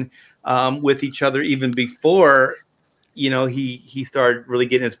working with each other even before, you know, he started really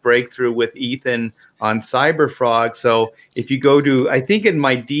getting his breakthrough with Ethan on Cyberfrog. So if you go to, I think in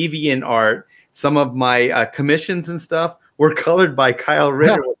my Deviant art, some of my commissions and stuff were colored by Kyle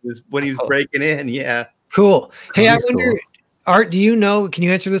Ritter when he was breaking in. Yeah. Cool. Hey, I wonder, cool. Art, do you know, can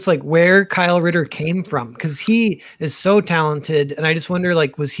you answer this, like where Kyle Ritter came from? Because he is so talented. And I just wonder,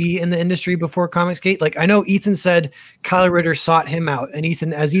 like, was he in the industry before Comicsgate? Like, I know Ethan said Kyle Ritter sought him out. And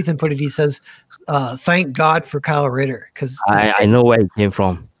Ethan, as Ethan put it, he says, thank God for Kyle Ritter. Because I know where he came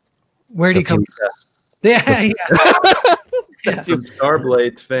from. Where did he come from? Yeah, yeah. From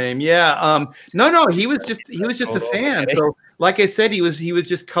Starblade's fame. Yeah. No, he was just a fan. So like I said, he was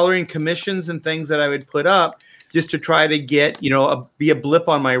just coloring commissions and things that I would put up just to try to get, you know, be a blip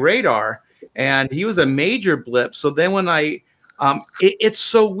on my radar. And he was a major blip. So then when it's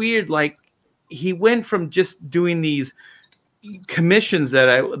so weird, like he went from just doing these commissions that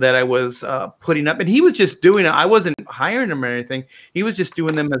I was putting up, and he was just doing it. I wasn't hiring him or anything. He was just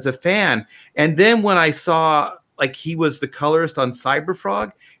doing them as a fan. And then when I saw, like, he was the colorist on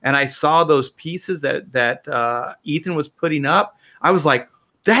Cyberfrog, and I saw those pieces that Ethan was putting up, I was like,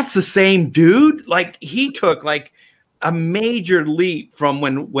 that's the same dude. Like, he took like a major leap from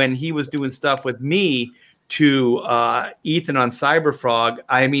when he was doing stuff with me to Ethan on Cyberfrog.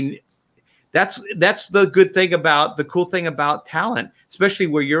 I mean, that's the cool thing about talent, especially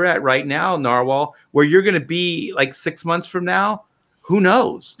where you're at right now, Narwhal, where you're going to be like 6 months from now. Who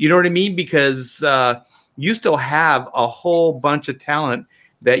knows? You know what I mean? Because you still have a whole bunch of talent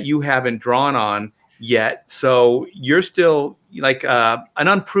that you haven't drawn on yet. So you're still like an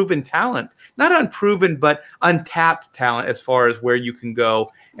unproven talent, not unproven, but untapped talent as far as where you can go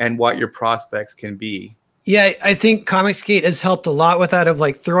and what your prospects can be. Yeah, I think Comicsgate has helped a lot with that, of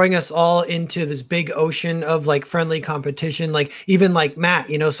like throwing us all into this big ocean of like friendly competition. Like even like Matt,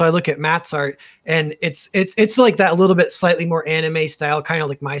 you know, so I look at Matt's art and it's like that a little bit slightly more anime style, kind of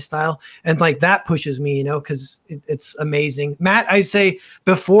like my style. And like that pushes me, you know, because it's amazing. Matt, I say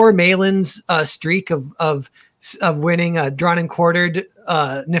before Malin's streak of winning drawn and quartered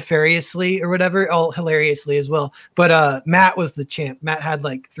nefariously or whatever, all hilariously as well. But Matt was the champ. Matt had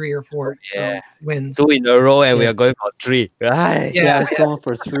like 3 or 4 wins. 2 in a row, and we are going for 3. Right? Yeah, I was going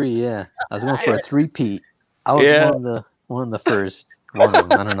for 3. Yeah, I was going for a 3-peat. I was one of the first one of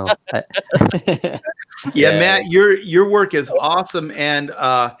them. I don't know. Yeah, Matt, your work is awesome, and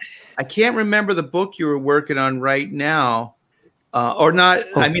I can't remember the book you were working on right now, or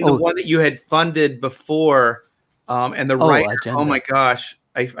not. The one that you had funded before. And the writer, oh my gosh,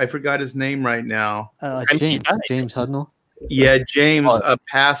 I forgot his name right now. James Hudnall. Yeah, James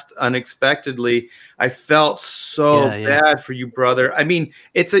passed unexpectedly. I felt so bad for you, brother. I mean,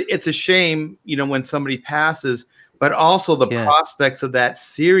 it's a shame, you know, when somebody passes, but also the prospects of that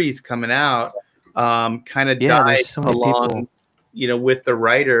series coming out kind of died along, people, you know, with the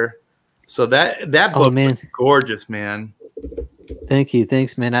writer. So that book was gorgeous, man. Thank you.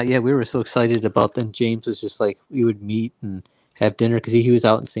 Thanks, man. We were so excited about them. James was just like, we would meet and have dinner because he was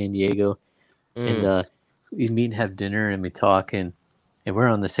out in San Diego. And we'd meet and have dinner and we'd talk. And we're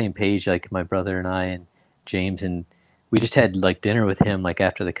on the same page, like my brother and I and James. And we just had like dinner with him like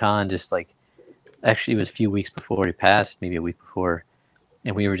after the con, just like, actually it was a few weeks before he passed, maybe a week before.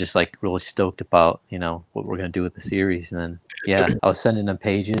 And we were just like really stoked about, you know, what we're going to do with the series. And then, I was sending them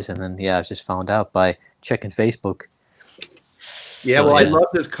pages. And then, I just found out by checking Facebook. Yeah, I love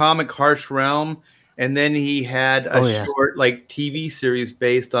this comic, Harsh Realm, and then he had a short like TV series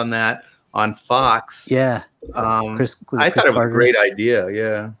based on that on Fox. Yeah, I thought it was a great idea.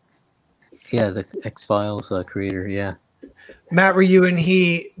 Yeah, the X-Files creator. Yeah, Matt, were you and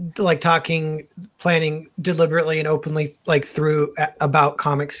he like planning deliberately and openly like through about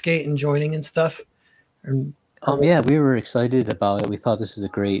Comicsgate and joining and stuff? We were excited about it. We thought this is a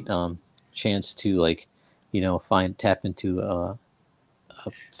great chance to like, you know, tap into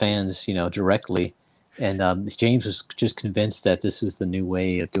fans, you know, directly. And James was just convinced that this was the new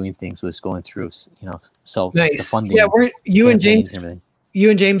way of doing things, was going through, you know, self-funding. Yeah, you and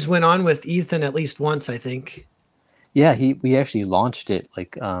James went on with Ethan at least once, I think. Yeah, we actually launched it.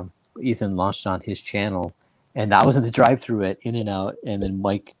 Like Ethan launched on his channel, And I was in the drive-through at In-N-Out, and then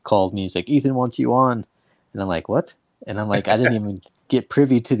Mike called me. He's like, "Ethan wants you on," and I'm like, "What?" And I'm like, I didn't even get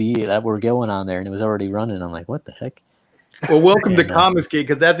privy to that we're going on there, and it was already running. I'm like, "What the heck?" Well, welcome to Comicsgate,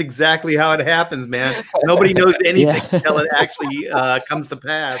 because that's exactly how it happens, man. Nobody knows anything until it actually comes to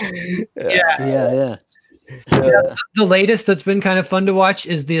pass. Yeah. The latest that's been kind of fun to watch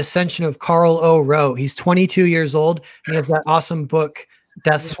is the ascension of Carl O. Rowe. He's 22 years old, and he has that awesome book,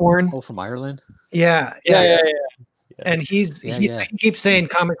 Deathsworn. Oh, from Ireland? Yeah. And he keeps saying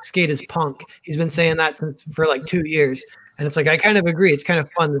Comicsgate is punk. He's been saying that for like 2 years. And it's like, I kind of agree. It's kind of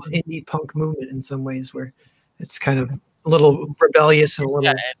fun, this indie punk movement in some ways, where it's kind of a little rebellious and a little.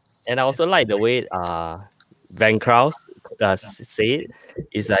 Yeah, and I also like the way Van Kraus say it.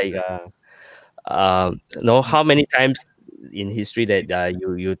 It's like know how many times in history that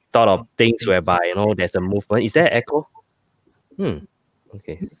you thought of things whereby there's a movement. Is there echo?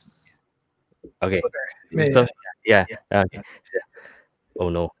 Okay. So okay. Oh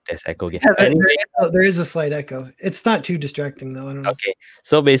no, there's echo again. Yeah, anyway, there is a slight echo. It's not too distracting though. I don't know. Okay,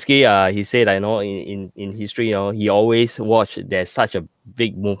 so basically, he said, I know in history, he always watched there's such a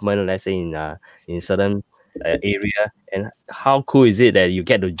big movement, let's say in certain area, and how cool is it that you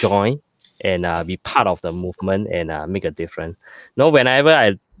get to join and be part of the movement and make a difference. Whenever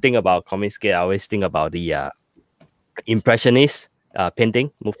I think about Comicsgate, I always think about the impressionist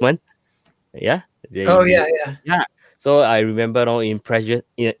painting movement. Yeah. Yeah. So I remember,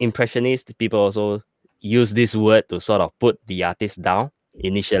 impressionist people also use this word to sort of put the artist down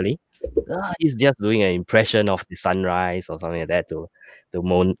initially. He's just doing an impression of the sunrise or something like that to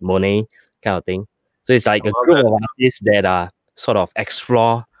Monet kind of thing. So it's like a group of artists that sort of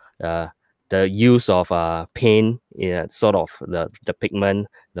explore the use of paint, sort of the pigment,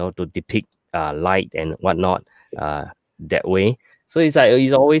 to depict light and whatnot that way. So it's like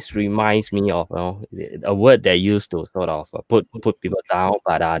it always reminds me of a word they used to sort of put people down,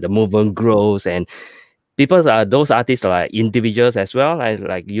 but the movement grows, and people those artists are like individuals as well,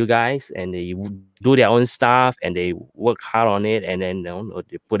 like you guys, and they do their own stuff and they work hard on it, and then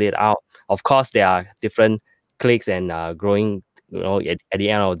they put it out. Of course, there are different cliques and growing. At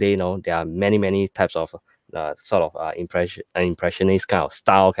the end of the day, there are many types of sort of impressionist kind of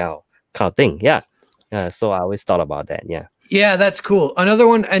style, kind of thing. Yeah. So I always thought about that. Yeah, that's cool. Another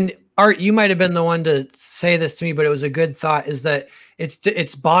one, and Art, you might have been the one to say this to me, but it was a good thought, is that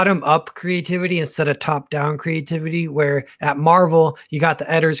it's bottom up creativity instead of top down creativity, where at Marvel you got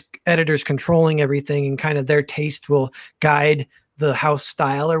the editors controlling everything and kind of their taste will guide the house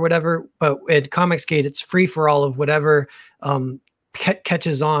style or whatever. But at Comicsgate, it's free for all of whatever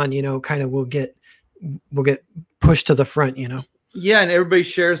catches on, kind of will get pushed to the front, Yeah, and everybody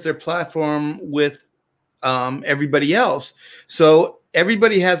shares their platform with everybody else, so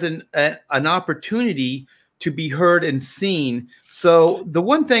everybody has an opportunity to be heard and seen. So the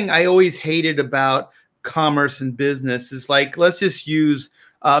one thing I always hated about commerce and business is, like, let's just use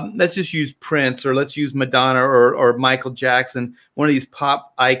Prince, or let's use Madonna or Michael Jackson, one of these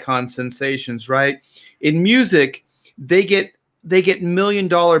pop icon sensations, right? In music, they get $1 million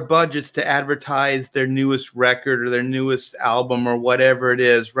budgets to advertise their newest record or their newest album or whatever it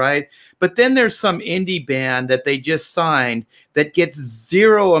is, right? But then there's some indie band that they just signed that gets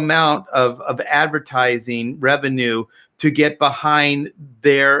zero amount of advertising revenue to get behind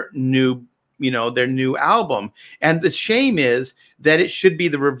their new album. And the shame is that it should be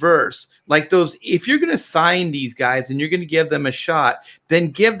the reverse. Like if you're going to sign these guys and you're going to give them a shot,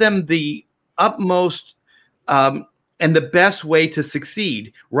 then give them the utmost and the best way to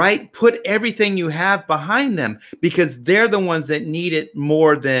succeed, right? Put everything you have behind them, because they're the ones that need it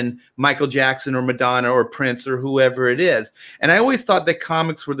more than Michael Jackson or Madonna or Prince or whoever it is. And I always thought that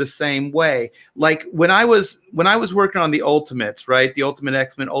comics were the same way. Like when I was working on the Ultimates, right? The Ultimate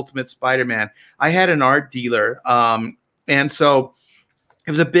X-Men, Ultimate Spider-Man, I had an art dealer. And so it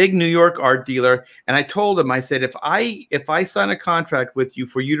was a big New York art dealer, and I told him, I said, if I sign a contract with you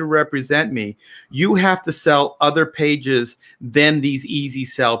for you to represent me, you have to sell other pages than these easy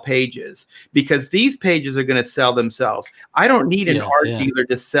sell pages, because these pages are going to sell themselves. I don't need an art dealer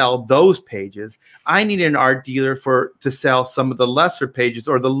to sell those pages. I need an art dealer to sell some of the lesser pages,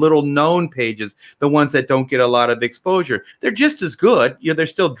 or the little known pages, the ones that don't get a lot of exposure. They're just as good. They're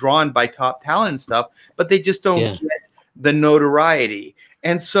still drawn by top talent and stuff, but they just don't get the notoriety.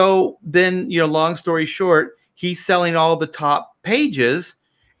 And so then, long story short, he's selling all the top pages,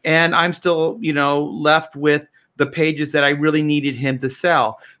 and I'm still, left with the pages that I really needed him to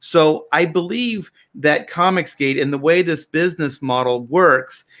sell. So I believe that Comicsgate and the way this business model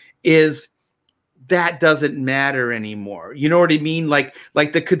works is that doesn't matter anymore. You know what I mean? Like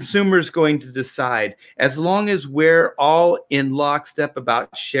the consumer is going to decide. As long as we're all in lockstep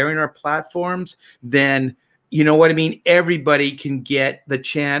about sharing our platforms, then you know what I mean? Everybody can get the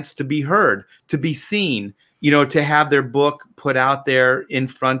chance to be heard, to be seen, you know, to have their book put out there in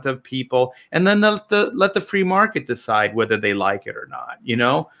front of people, and then let the free market decide whether they like it or not, you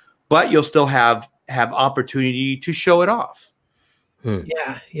know, but you'll still have opportunity to show it off.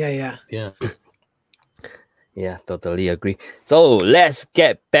 Yeah. Yeah, totally agree. So let's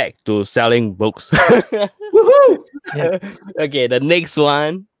get back to selling books. Woohoo! Yeah. Okay, the next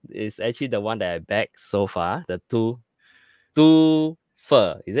one is actually the one that I backed so far. The two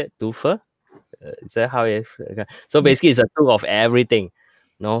fur. Is it two fur? Is that how it? Okay. So basically, it's a two of everything.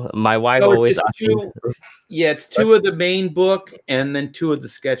 No, my wife No, always it's asks me. two. Yeah, it's two of the main book and then two of the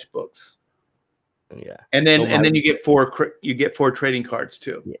sketch books. Yeah, and then so then you get four trading cards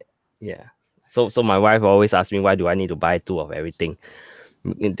too. Yeah. So my wife always asks me, why do I need to buy two of everything?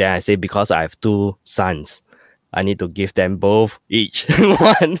 And then I say, because I have two sons. I need to give them both each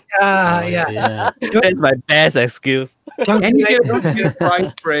one. Yeah. That's my best excuse. And you get a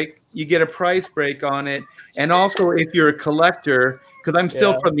price break. You get a price break on it. And also, if you're a collector, because I'm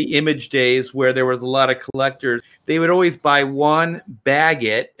still from the Image days where there was a lot of collectors, they would always buy one, bag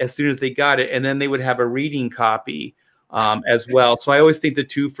it as soon as they got it, and then they would have a reading copy as well. So I always think the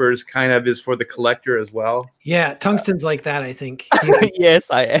twofers kind of is for the collector as well. Yeah, Tungsten's like that, I think. Yes,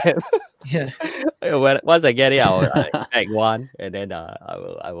 I am. Yeah. Once I get it, I'll bag one, and then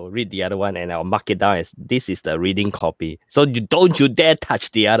I will read the other one, and I'll mark it down as this is the reading copy. So you dare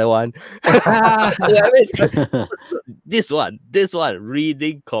touch the other one. This one,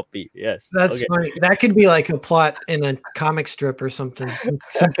 reading copy. Yes, That's funny. That could be like a plot in a comic strip or something.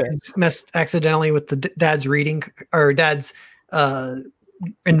 Some kids messed accidentally with the dad's reading or dad's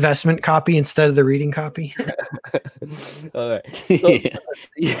investment copy instead of the reading copy. All right.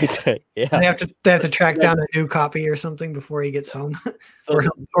 So, they have to track down a new copy or something before he gets home, or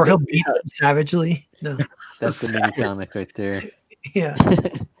he'll beat them savagely. No, that's the mini comic right there. Yeah.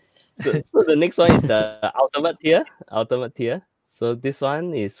 So the next one is the ultimate tier. So this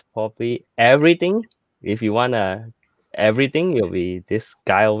one is probably everything. If you want everything, you'll be this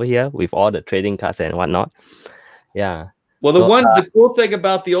guy over here with all the trading cards and whatnot. Yeah. Well, the cool thing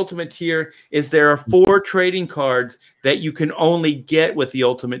about the ultimate tier is there are 4 trading cards that you can only get with the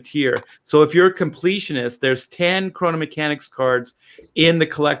ultimate tier. So if you're a completionist, there's 10 Chrono Mechanics cards in the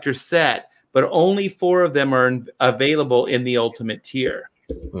collector set, but only 4 of them are available in the ultimate tier.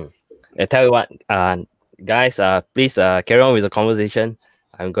 I tell you what, guys, please carry on with the conversation.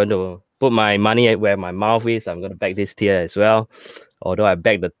 I'm going to put my money where my mouth is. I'm going to back this tier as well. Although I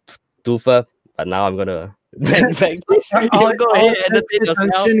backed the twofer, but now I'm going to all go ahead and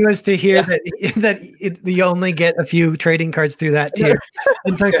Tungsten was to hear that you only get a few trading cards through that tier.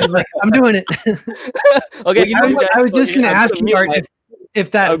 And Tungsten's like, I'm doing it. Okay, I was just going to ask you, Art,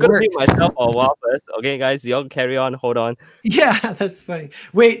 if that works. I'm going to mute myself for a while first. Okay, guys, y'all carry on. Hold on. Yeah, that's funny.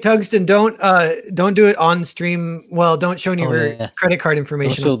 Wait, Tungsten, don't do it on stream. Well, don't show any of your credit card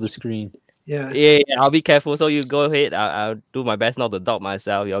information. Don't show the screen. Yeah, I'll be careful. So you go ahead. I'll do my best not to dog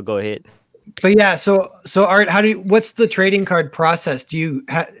myself. Y'all go ahead. But yeah, so Art, what's the trading card process? Do you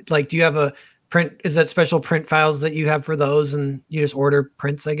have a print? Is that special print files that you have for those, and you just order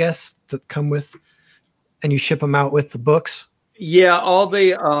prints, I guess, that come with, and you ship them out with the books? Yeah, all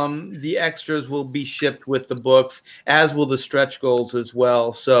the extras will be shipped with the books, as will the stretch goals as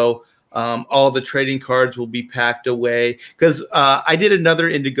well. So all the trading cards will be packed away, because I did another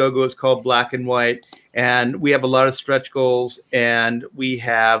Indiegogo. It's called Black and White, and we have a lot of stretch goals, and we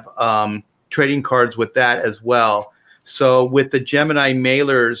have trading cards with that as well. So with the Gemini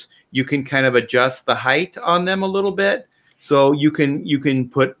mailers, you can kind of adjust the height on them a little bit. So you can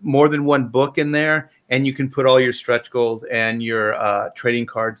put more than one book in there, and you can put all your stretch goals and your trading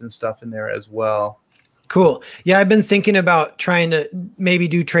cards and stuff in there as well. Cool. Yeah, I've been thinking about trying to maybe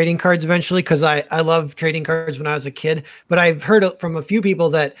do trading cards eventually, because I love trading cards when I was a kid. But I've heard from a few people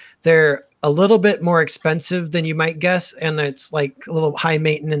that they're a little bit more expensive than you might guess, and it's like a little high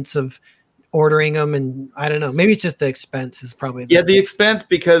maintenance of ordering them, and I don't know, maybe it's just the expense is probably the expense,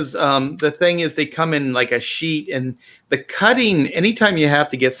 because the thing is they come in like a sheet, and the cutting, anytime you have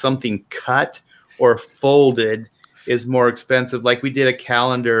to get something cut or folded, is more expensive. Like we did a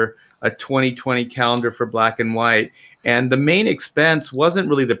calendar, a 2020 calendar for Black and White, and the main expense wasn't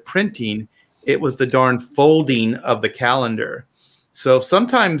really the printing, it was the darn folding of the calendar. So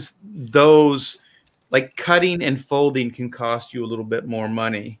sometimes those, like cutting and folding, can cost you a little bit more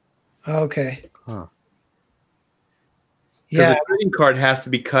money. Okay. Huh. Because Yeah. the trading card has to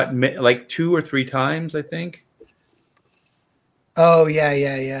be cut like 2 or 3 times, I think. Oh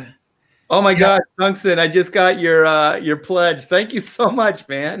yeah. Oh my Yeah. God, Tungsten! I just got your pledge. Thank you so much,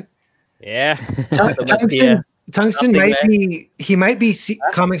 man. Yeah. Tungsten Nothing might left. be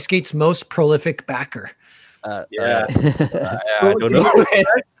Comicsgate's most prolific backer. Yeah. I don't know.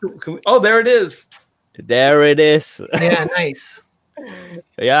 Oh, there it is. There it is. Yeah, nice.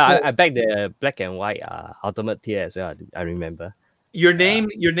 Yeah, I backed the black and white ultimate tier as well. I remember. Your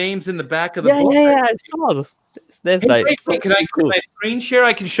name's in the back of the book. Yeah. I saw this. That's Hey, like wait, so can I cool. screen share?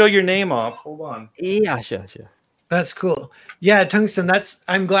 I can show your name off. Hold on. Yeah, sure. That's cool. Yeah, Tungsten.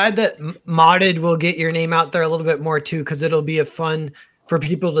 I'm glad that Modded will get your name out there a little bit more too, because it'll be a fun for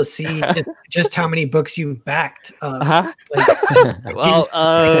people to see just how many books you've backed. Well,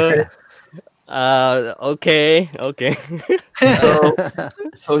 okay.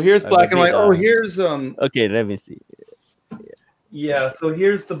 So here's black and white. Oh, bit, here's Okay, let me see. Yeah, so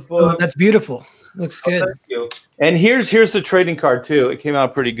here's the Oh, book. that's beautiful. Looks good. Thank you. And here's the trading card too. It came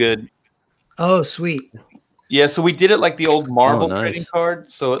out pretty good. Oh, sweet. Yeah, so we did it like the old Marvel nice. trading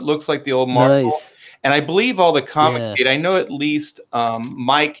card, so it looks like the old Marvel. Nice. And I believe all the Comicsgate, I know at least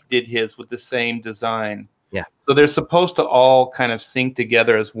Mike did his with the same design. Yeah. So they're supposed to all kind of sync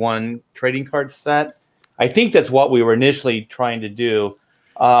together as one trading card set. I think that's what we were initially trying to do.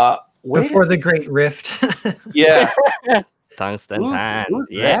 Before the Great Rift. Yeah. Tungsten Who's time. that?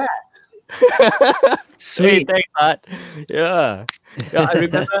 Yeah. Sweet. Hey, thanks, Art. Yeah, I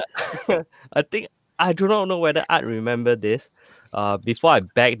remember. I do not know whether I remember this. Before I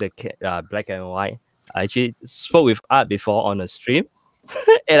backed the black and white, I actually spoke with Art before on a stream,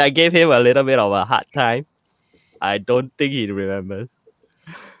 and I gave him a little bit of a hard time. I don't think he remembers.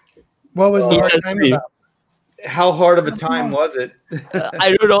 What was the Yeah, hard time sweet. about? How hard of a time was it?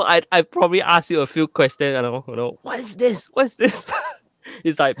 I don't know. I probably asked you a few questions. I don't know. What is this? What's this?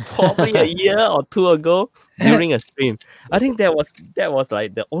 It's like probably a year or two ago during a stream. I think that was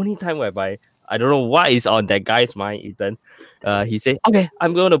like the only time whereby I don't know what is on that guy's mind, Ethan. He said, "Okay,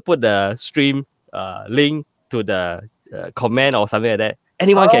 I'm going to put the stream link to the comment or something like that.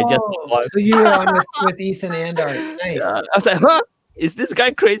 Anyone can just." So you were on with Ethan and Art. Nice. I was like, "Huh? Is this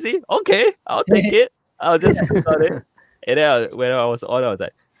guy crazy? Okay, I'll take it. I'll just click on it." And then when I was on, I was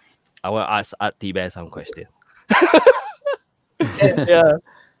like, "I want to ask Art Thibert some question." Yeah.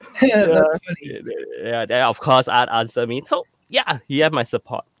 That's funny. Yeah, then of course Art answered me. So yeah, he had my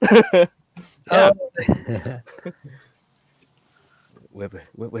support. Oh,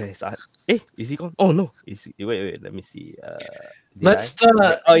 Where is Art? Hey, is he gone? Oh no, is he, wait, let me see. let's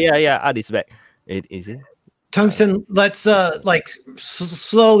oh yeah, Art is back. Is it? Tungsten, let's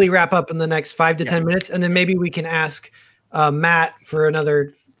slowly wrap up in the next 5 to 10 minutes, and then maybe we can ask Matt for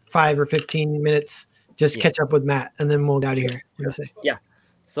another 5 or 15 minutes. Just catch up with Matt, and then we'll get out of here. What do you say? Yeah.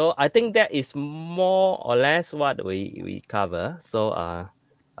 So I think that is more or less what we cover. So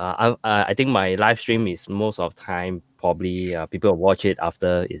I think my live stream is most of the time probably people watch it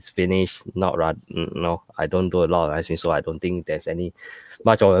after it's finished. No, I don't do a lot of live stream, so I don't think there's any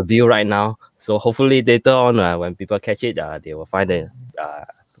much of a view right now. So hopefully later on when people catch it, they will find the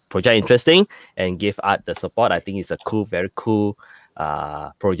project interesting and give Art the support. I think it's a very cool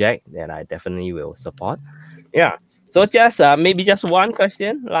project that I definitely will support. Yeah. So just maybe just one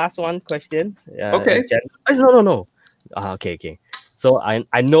question, last one question. Okay. No. Okay. So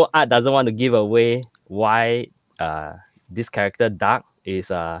I know Art doesn't want to give away why this character Dark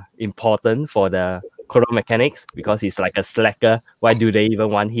is important for the chrono mechanics, because he's like a slacker. Why do they even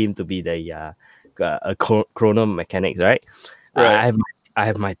want him to be the chrono mechanics, right? Right. I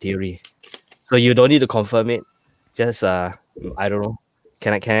have my theory. So you don't need to confirm it. Just I don't know.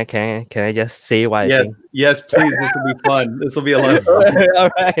 Can I just say what I think? Yes, please. This will be fun. This will be a lot of fun. All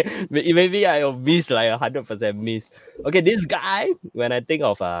right. Maybe I'll miss like 100% miss. Okay, this guy, when I think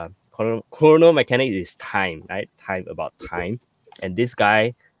of chrono mechanics, is time, right? Time. And this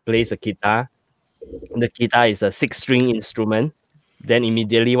guy plays a guitar. The guitar is a 6-string instrument. Then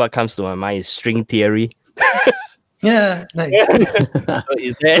immediately what comes to my mind is string theory. Yeah, nice. So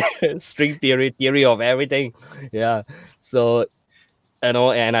is there string theory of everything? Yeah. So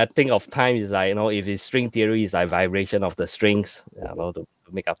and I think of time is like, if it's string theory, is like vibration of the strings, to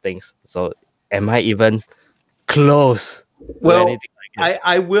make up things. So am I even close? Well, to anything like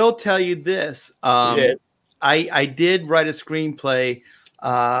I will tell you this. Yes. I did write a screenplay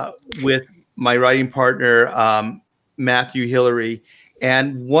with my writing partner, Matthew Hillary.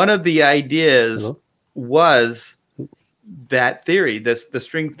 And one of the ideas was that theory, the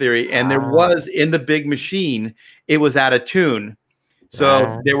string theory. And there was in the big machine, it was out of tune.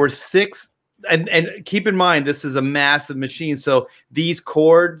 So there were 6 and keep in mind, this is a massive machine. So these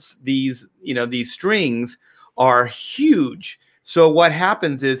cords, these strings are huge. So what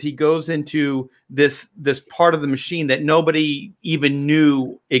happens is he goes into this part of the machine that nobody even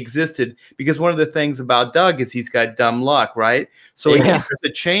knew existed, because one of the things about Doug is he's got dumb luck, right? So he enters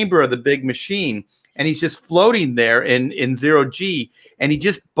the chamber of the big machine, and he's just floating there in 0G, and he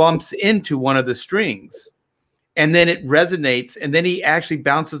just bumps into one of the strings. And then it resonates, and then he actually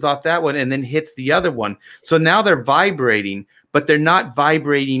bounces off that one and then hits the other one. So now they're vibrating, but they're not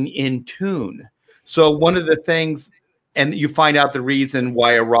vibrating in tune. So one of the things, and you find out the reason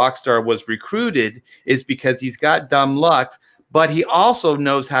why a rock star was recruited is because he's got dumb luck, but he also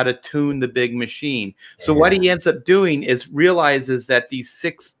knows how to tune the big machine. So what he ends up doing is realizes that these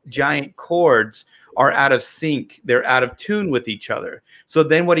 6 giant chords are out of sync. They're out of tune with each other. So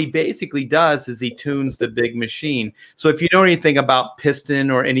then what he basically does is he tunes the big machine. So if you know anything about piston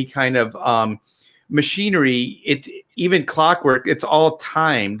or any kind of machinery, it's even clockwork, it's all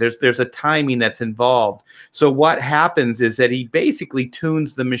timed. There's a timing that's involved. So what happens is that he basically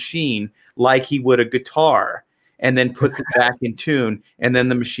tunes the machine like he would a guitar, and then puts it back in tune, and then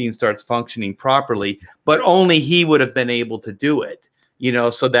the machine starts functioning properly. But only he would have been able to do it.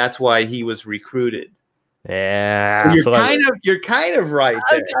 So that's why he was recruited. Yeah, you're kind of right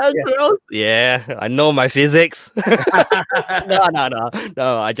there. Yeah, I know my physics. No.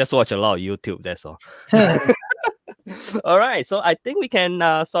 I just watch a lot of YouTube. That's all. All right, so I think we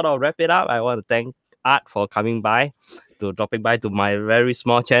can sort of wrap it up. I want to thank Art for dropping by to my very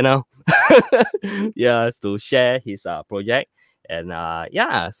small channel. To share his project, and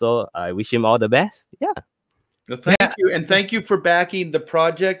so I wish him all the best. Well, thank you, and thank you for backing the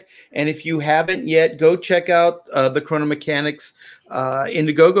project. And if you haven't yet, go check out the Chrono Mechanics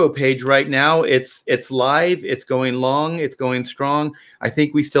Indiegogo page right now. It's live. It's going long. It's going strong. I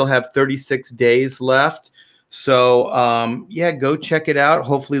think we still have 36 days left. So go check it out.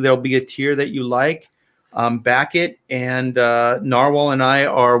 Hopefully there'll be a tier that you like. Back it. And Narwhal and I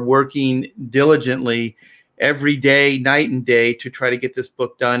are working diligently every day, night and day, to try to get this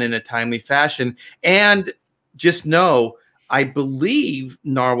book done in a timely fashion. And just know, I believe,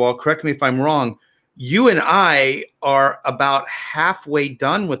 Narwhal, correct me if I'm wrong, you and I are about halfway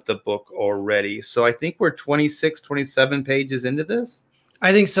done with the book already. So I think we're 26, 27 pages into this.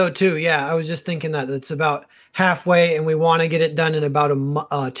 I think so too. Yeah, I was just thinking that it's about halfway, and we want to get it done in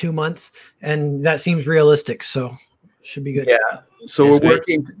about 2 months, and that seems realistic. So should be good. Yeah. So we're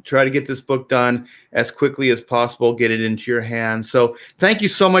working to try to get this book done as quickly as possible, get it into your hands. So thank you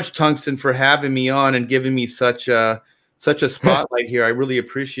so much, Tungsten, for having me on and giving me such a spotlight here. I really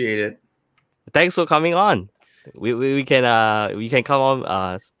appreciate it. Thanks for coming on. We can come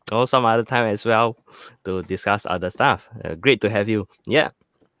on some other time as well to discuss other stuff. Great to have you. Yeah,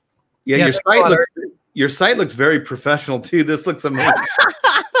 your site looks very professional too. This looks amazing.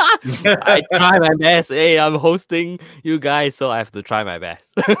 I try my best. Hey, I'm hosting you guys, so I have to try my best.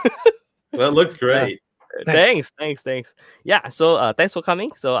 Well, it looks great. Yeah. Thanks. Yeah, so thanks for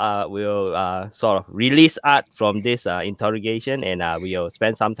coming. So we'll sort of release Art from this interrogation, and we'll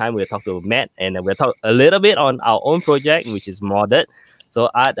spend some time. We'll talk to Matt, and we'll talk a little bit on our own project, which is modded.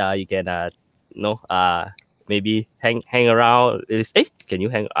 So Art, you can maybe hang around. Can you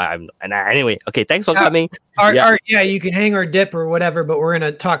hang? Anyway, okay. Thanks for coming. Art, you can hang or dip or whatever, but we're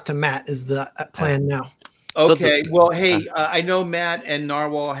gonna talk to Matt. Is the plan now? Okay. Well, hey, I know Matt and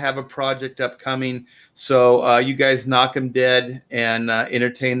Narwhal have a project upcoming, so you guys knock them dead and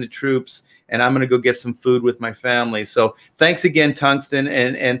entertain the troops. And I'm gonna go get some food with my family. So thanks again, Tungsten,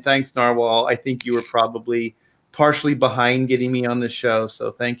 and thanks, Narwhal. I think you were probably partially behind getting me on the show,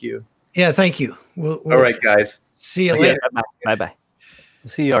 so thank you. Yeah, thank you. All right, guys. See you later. Bye.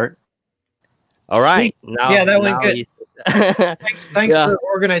 See you, Art. All right. Now, that went good. Thanks for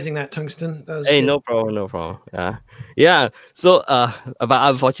organizing that, Tungsten. That good. No problem. So, but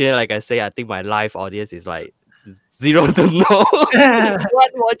unfortunately, like I say, I think my live audience is like 0 to no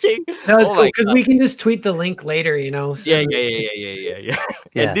one watching. That's cool, because we can just tweet the link later, So. Yeah.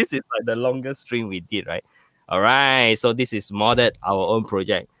 And this is like the longest stream we did, right? All right. So this is modded, our own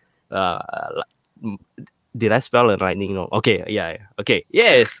project. Did I spell it lightning? No. Okay. Yeah. Okay.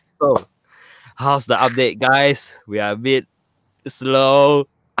 Yes. So, how's the update, guys? We are a bit slow.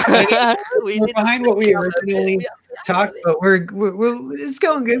 We're behind what we originally talked, but we're it's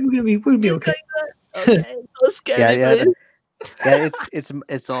going good. We'll be okay. Okay.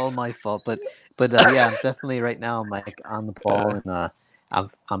 It's all my fault, but I'm definitely right now. I'm like on the ball, and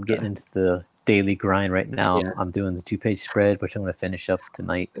I'm getting into the daily grind right now. Yeah. I'm doing the 2-page spread, which I'm going to finish up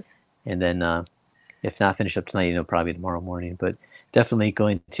tonight, and then if not finish up tonight, probably tomorrow morning. But definitely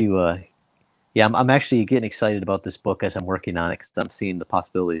going to Yeah, I'm actually getting excited about this book as I'm working on it because I'm seeing the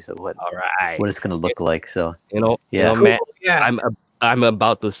possibilities of what All right. it's going to look like. So Yeah, Cool. man. Yeah. I'm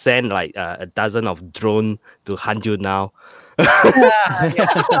about to send like a dozen of drone to hunt you now.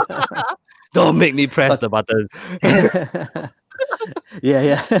 Don't make me press the button.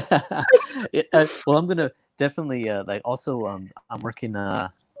 yeah. Well, I'm gonna definitely like also I'm working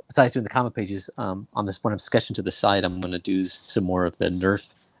besides doing the comic pages on this one I'm sketching to the side. I'm gonna do some more of the nerf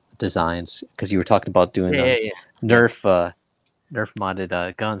designs because you were talking about doing nerf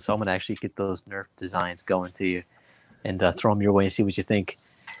modded guns. So I'm gonna actually get those nerf designs going to you and throw them your way and see what you think.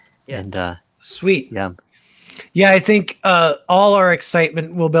 Yeah. And Sweet. yeah, I think all our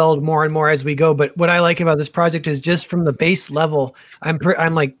excitement will build more and more as we go. But what I like about this project is just from the base level, I'm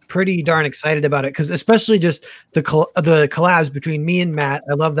like pretty darn excited about it because especially just the collabs between me and Matt.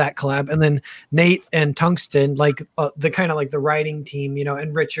 I love that collab, and then Nate and Tungsten, like the kind of like the writing team,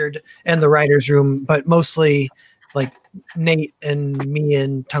 and Richard and the writers' room, but mostly like Nate and me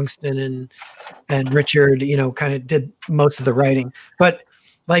and Tungsten and Richard, kind of did most of the writing, but.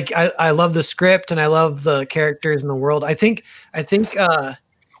 Like I love the script and I love the characters in the world. I think like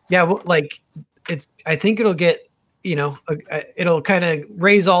I think it'll get it'll kind of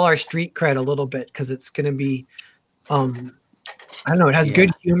raise all our street cred a little bit because it's going to be I don't know, it has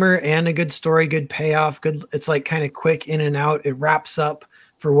good humor and a good story, good payoff, good. It's like kind of quick in and out. It wraps up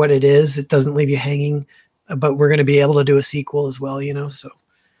for what it is. It doesn't leave you hanging. But we're going to be able to do a sequel as well. So.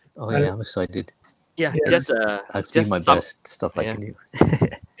 Oh yeah, I'm excited. Yeah, Yes. That's be my best stuff I can do.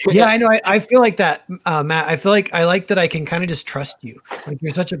 Yeah, I know. I feel like that, Matt. I like that I can kind of just trust you. Like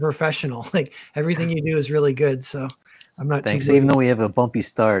you're such a professional. Like everything you do is really good. So I'm not. Thanks. Too Even though we have a bumpy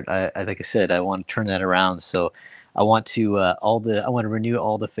start, I like I said, I want to turn that around. So I want to I want to renew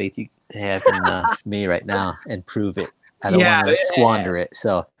all the faith you have in me right now and prove it. I don't want to squander it.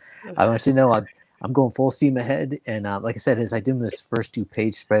 So I want you to know I'm going full steam ahead. And like I said, as I do this first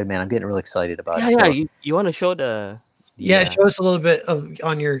 2-page spread, man, I'm getting really excited about it. Yeah, So, you want to show the show us a little bit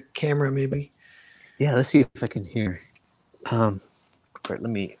on your camera, maybe. Yeah, let's see if I can hear. Right, let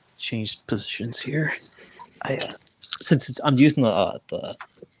me change positions here. Since I'm using the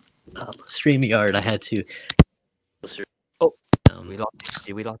StreamYard, I had to. We lost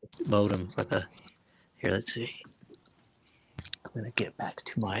it. We lost it. Modem. Here, let's see. I'm gonna get back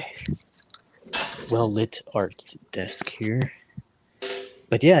to my well-lit art desk here.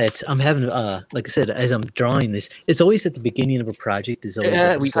 But yeah, I'm having like I said, as I'm drawing this, it's always at the beginning of a project. Is always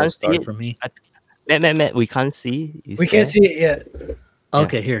like a slow start for me. Matt, we can't see. We can't see it yet.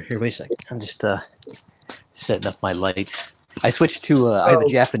 Okay, here, wait a second. I'm just setting up my lights. I switched to I have a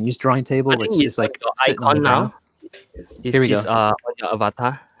Japanese drawing table, which is like sitting on the ground. Here we go. On your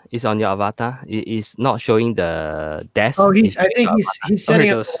avatar. It's on your avatar. It's not showing the desk. Oh, I think he's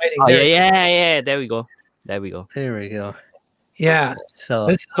setting up the lighting. Oh, yeah. There we go. There we go. Yeah. So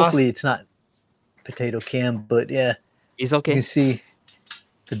hopefully it's not potato cam, but yeah, it's okay. You can see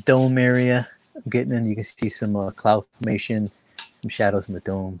the dome area. I'm getting in. You can see some cloud formation, some shadows in the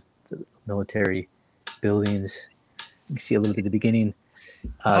dome, the military buildings. You can see a little bit at the beginning.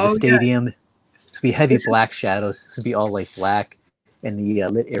 The stadium. It's gonna be heavy black shadows. It's gonna be all like black, and the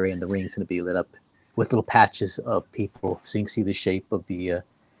lit area in the ring is gonna be lit up with little patches of people, so you can see the shape of the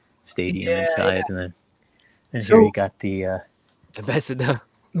stadium inside, and here you got the ambassador.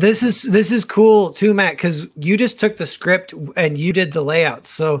 This is cool too, Matt, because you just took the script and you did the layout.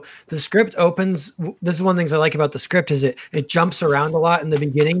 So the script opens. This is one of the things I like about the script is it jumps around a lot in the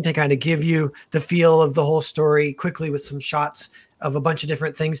beginning to kind of give you the feel of the whole story quickly with some shots of a bunch of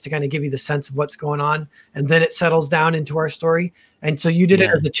different things to kind of give you the sense of what's going on. And then it settles down into our story. And so you did it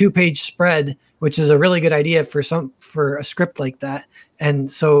as a 2-page spread, which is a really good idea for a script like that.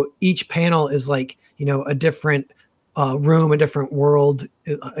 And so each panel is like, a different room, a different world,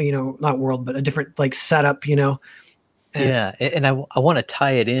 not world, but a different like setup, And I want to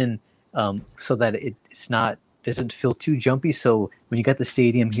tie it in so that doesn't feel too jumpy. So when you got the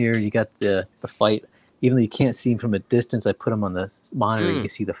stadium here, you got the fight, even though you can't see him from a distance, I put him on the monitor, you can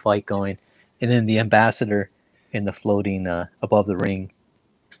see the fight going, and then the ambassador in the floating above the ring,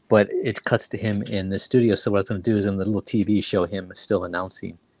 but it cuts to him in the studio. So what I was going to do is on the little TV show him still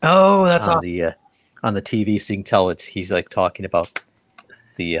announcing. Oh, that's awesome. On the TV, so you can tell he's like talking about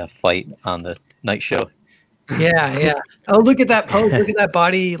the fight on the night show. Yeah. Oh, look at that pose! Look at that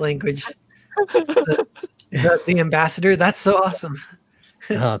body language. The ambassador. That's so awesome.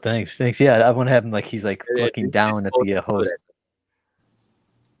 Oh, thanks. Yeah, I want to have him like he's like looking down at the host.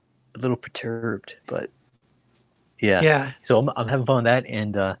 A little perturbed, but yeah. So I'm having fun with that,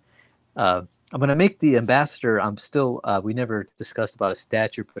 and I'm gonna make the ambassador. I'm still we never discussed about his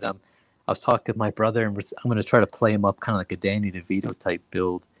stature, but I was talking with my brother, and I'm going to try to play him up kind of like a Danny DeVito type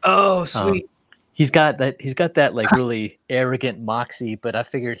build. Oh, sweet. He's got that like really arrogant moxie, but I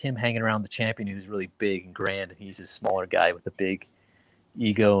figured him hanging around the champion who's really big and grand, and he's a smaller guy with a big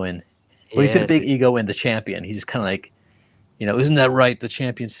ego, and well, he's a big ego in the champion. He's just kind of like, isn't that right? The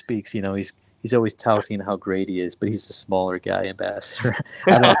champion speaks. He's always touting how great he is, but he's a smaller guy ambassador.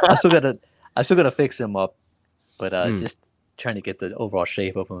 I still gotta fix him up, but just trying to get the overall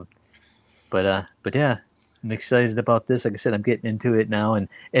shape of him. But yeah, I'm excited about this. Like I said, I'm getting into it now, and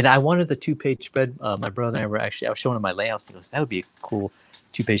I wanted the 2-page spread. My brother and I I was showing him my layouts. He goes, that would be a cool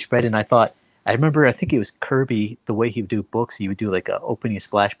 2-page spread. And I think it was Kirby, the way he would do books. He would do like a opening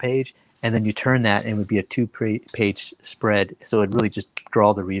splash page, and then you turn that, and it would be a 2-page spread. So it'd really just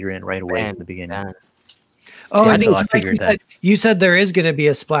draw the reader in right away from the beginning. Yeah. Oh, yeah, I think so I figured that. You said there is going to be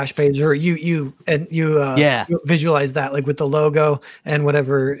a splash page, or you visualize that like with the logo and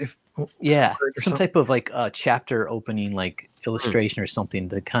whatever. Some type of like chapter opening, like illustration or something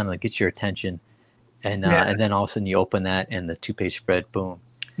to kind of get your attention, and then all of a sudden you open that and the 2-page spread, boom.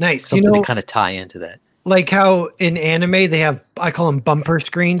 Nice. Something to kind of tie into that. Like how in anime they have, I call them bumper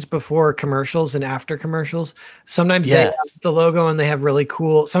screens before commercials and after commercials. Sometimes they have the logo and they have really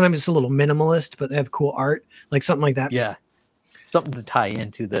cool. Sometimes it's a little minimalist, but they have cool art, like something like that. Yeah, something to tie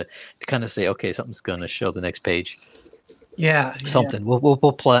into to kind of say, okay, something's going to show the next page. Yeah, something. Yeah.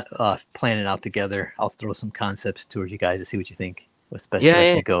 We'll plan it out together. I'll throw some concepts to you guys to see what you think. What's best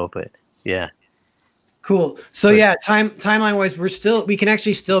direction to go, but yeah. Cool. So timeline wise, we can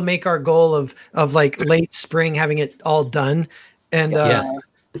actually still make our goal of like late spring having it all done, and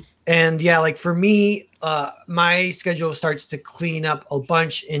like for me, my schedule starts to clean up a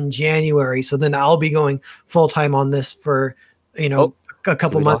bunch in January. So then I'll be going full time on this for a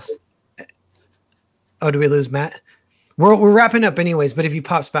couple months. Oh, do we lose Matt? We're wrapping up anyways, but if he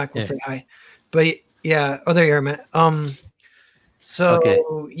pops back, we'll say hi. But yeah, there you are, Matt. So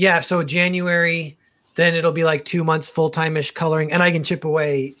January. Then it'll be like 2 months full-time-ish coloring, and I can chip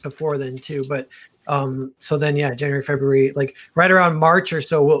away before then too. But so then January, February, like right around March or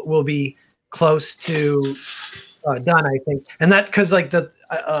so, we'll be close to done, I think. And that's because like the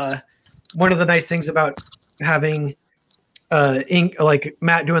one of the nice things about having ink, like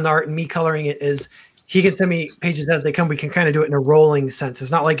Matt doing the art and me coloring it, is he can send me pages as they come. We can kind of do it in a rolling sense.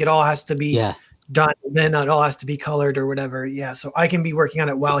 It's not like it all has to be done, and then it all has to be colored or whatever. Yeah, so I can be working on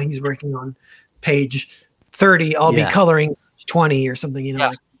it while he's working on page 30. I'll be coloring 20 or something, and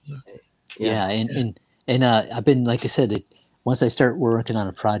I've been, like I said, once I start working on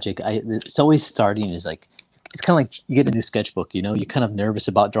a project, it's always starting is like, it's kind of like you get a new sketchbook, you're kind of nervous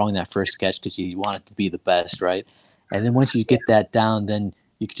about drawing that first sketch because you want it to be the best, right? And then once you get that down, then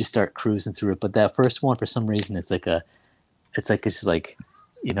you can just start cruising through it. But that first one, for some reason, it's a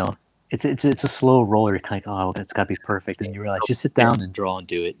slow roller. You're kind of like, it's got to be perfect. And you realize, just sit down and draw and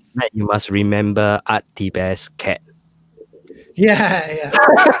do it. You must remember Thibert's cat. Yeah.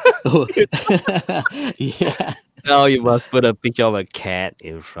 Yeah. Now you must put a picture of a cat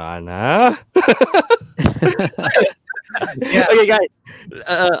in front, huh? Okay, guys.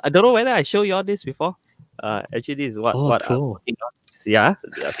 I don't know whether I showed you all this before. Actually, this is what cool. I'm working on. Yeah.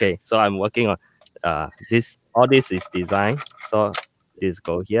 Okay. So I'm working on this. All this is design. So this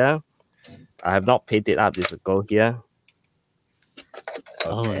go here. I have not painted up. This will go here. Okay.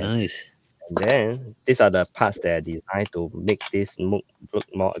 Oh, nice. And then these are the parts that are designed to make this look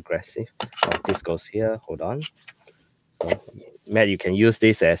more aggressive. So this goes here. Hold on. So Matt, you can use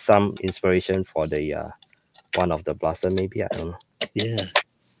this as some inspiration for the one of the blaster, maybe. I don't know. Yeah.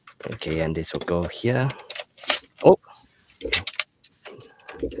 Okay, and this will go here. Oh.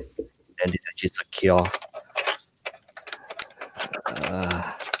 And it's actually secure.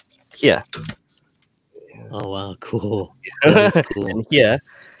 Here. Oh wow, cool. That is cool. And here,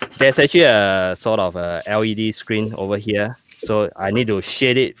 there's actually a sort of a LED screen over here. So I need to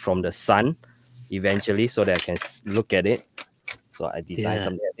shade it from the sun eventually so that I can look at it. So I designed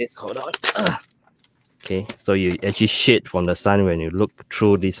something like this. Hold on. Okay, so you actually shade from the sun when you look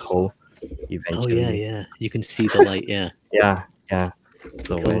through this hole eventually. Oh yeah. You can see the light, Yeah.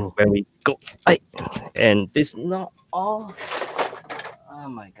 So cool. when we go, and this not all. Oh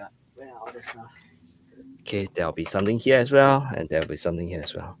my god, where are all this stuff? Okay, there'll be something here as well, and there'll be something here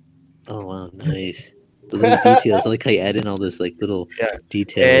as well. Oh wow, nice. The little details. I like how you add in all this like little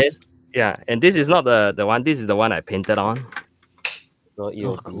details. And this is not the one. This is the one I painted on. So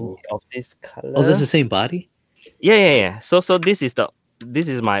cool. Of this color. Oh, this is the same body? Yeah. So this is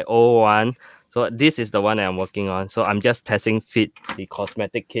my old one. So this is the one that I'm working on. So I'm just testing fit the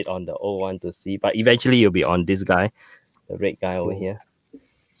cosmetic kit on the old one to see. But eventually you'll be on this guy, the red guy over here.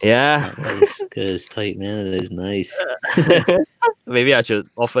 Yeah. That is good. It's tight, man. That is nice. Maybe I should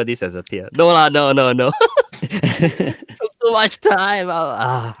offer this as a tier. No lah, no. Too much time.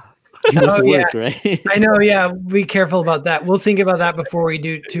 Too much Oh, yeah. work, right? I know. Yeah, be careful about that. We'll think about that before we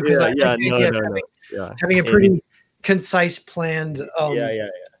do too, because I like the idea of having a pretty concise, planned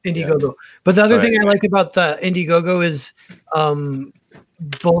Indiegogo. But the other thing I like about the Indiegogo is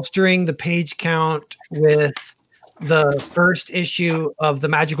bolstering the page count with the first issue of the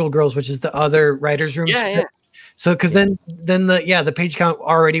Magical Girls, which is the other writers' room. Yeah. So, because then the page count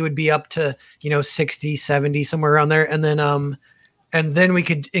already would be up to 60, 70, somewhere around there, and then we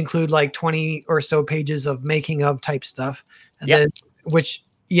could include like 20 or so pages of making of type stuff, and then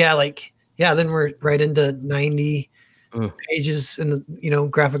then we're right into 90 pages in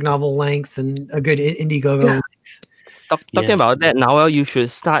graphic novel length and a good Indiegogo. Yeah. Talking about that, now you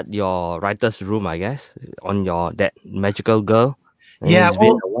should start your writer's room, I guess, on that Magical Girl. Yeah,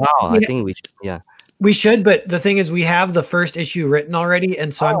 I think we should, we should, but the thing is, we have the first issue written already,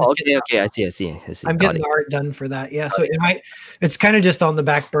 and so I see. I'm getting the art done for that. Yeah, so it's kind of just on the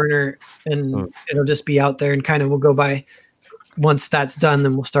back burner, and it'll just be out there, and kind of we'll go by. Once that's done,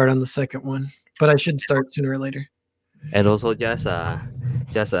 then we'll start on the second one. But I should start sooner or later. And also just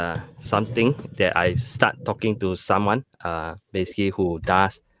something that I start talking to someone basically who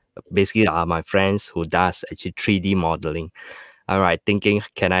does my friends who does actually 3D modeling. All right, thinking,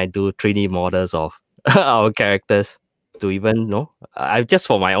 can I do 3D models of our characters to even I just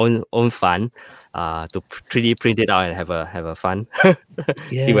for my own fun to 3D print it out and have a fun.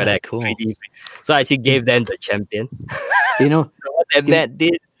 See whether I can 3D print. So I actually gave them the champion. What Matt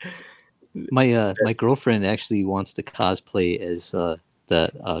did. My girlfriend actually wants to cosplay as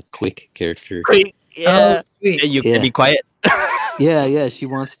that Quick character. Quick, yeah. And you can be quiet. Yeah. She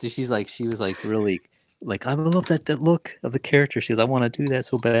wants to. She was like really like, I love that look of the character. She goes, I want to do that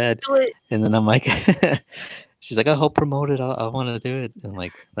so bad. And then I'm like, she's like, I'll help promote it. I want to do it. And I'm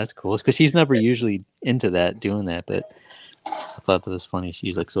like, that's cool. Because she's never usually into doing that. But I thought that was funny.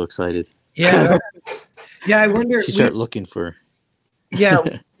 She's like so excited. Yeah. I wonder. She started looking for. Yeah,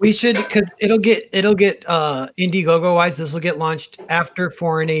 we should, because it'll get Indiegogo wise. This will get launched after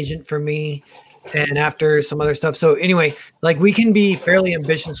Foreign Agent for me, and after some other stuff. So anyway, like we can be fairly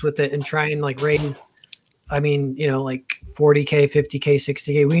ambitious with it and try and like raise. I mean, like 40K, 50K,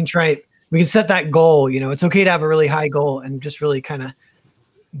 60K. We can set that goal. It's okay to have a really high goal and just really kind of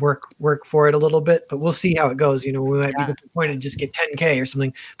work for it a little bit. But we'll see how it goes. We might be disappointed to just get 10K or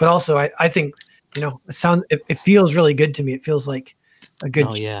something. But also, I think it feels really good to me. It feels like a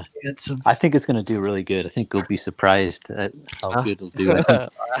good chance of... I think it's going to do really good. I think we'll be surprised at how good it'll do. I think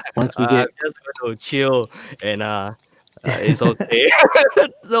once we get... I'm just going to chill and it's okay.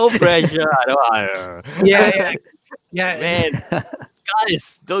 No pressure. Yeah. Man,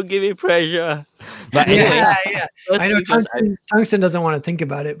 guys, don't give me pressure. But anyway, I know Tungsten doesn't want to think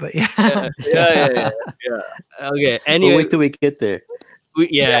about it, but yeah. Okay. Anyway, we'll wait till we get there.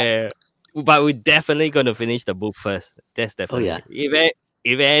 But we're definitely gonna finish the book first. That's definitely. Oh yeah.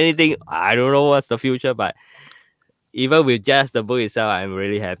 If anything, I don't know what's the future, but even with just the book itself, I'm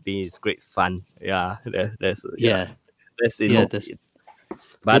really happy. It's great fun. Yeah, that's it.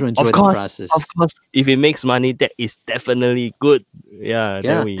 But of course, if it makes money, that is definitely good.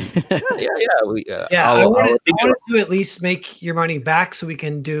 Yeah. We I wanted to at least make your money back so we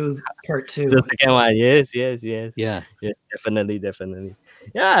can do part 2. The second one, yes. Yeah, definitely.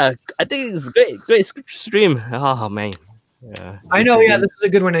 Yeah, I think it's great stream. Oh man. Yeah. I know. Yeah, this is a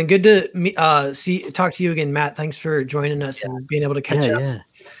good one, and good to talk to you again, Matt. Thanks for joining us and being able to catch up.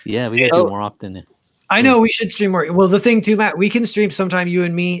 Yeah, we gotta do more often. I know we should stream more. Well, the thing too, Matt, we can stream sometime, you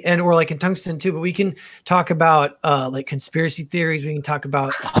and me, or like in Tungsten too. But we can talk about like conspiracy theories. We can talk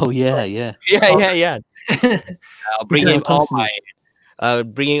about. Oh yeah. I'll bring in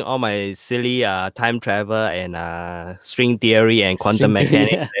bringing all my silly time travel and string theory and quantum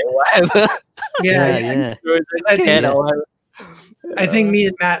mechanics and whatever. Yeah. I think me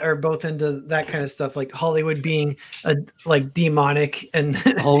and Matt are both into that kind of stuff, like Hollywood being like demonic and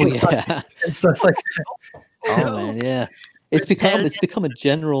and stuff like that. Oh man, yeah. It's become a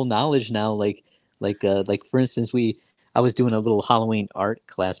general knowledge now. Like for instance, I was doing a little Halloween art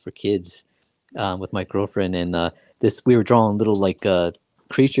class for kids with my girlfriend, and we were drawing little like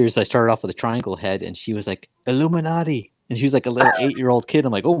creatures. I started off with a triangle head, and she was like Illuminati. And she was like a little 8-year-old kid.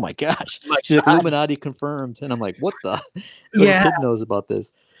 I'm like, oh my gosh. She's like, Illuminati confirmed. And I'm like, what the? Yeah. Kid knows about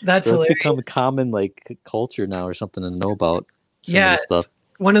this. That's so hilarious. It's become a common like culture now or something to know about some of this stuff.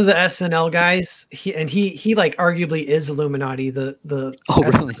 One of the SNL guys, he like arguably is Illuminati, the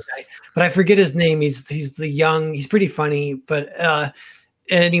really? guy. But I forget his name. He's pretty funny, but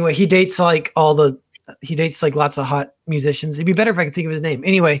anyway, he dates like lots of hot musicians. It'd be better if I could think of his name.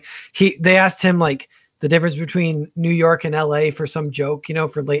 Anyway, they asked him like the difference between New York and LA for some joke,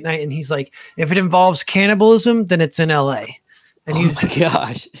 for late night. And he's like, if it involves cannibalism, then it's in LA. And oh my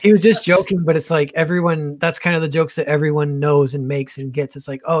gosh, he was just joking, but it's like that's kind of the jokes that everyone knows and makes and gets. It's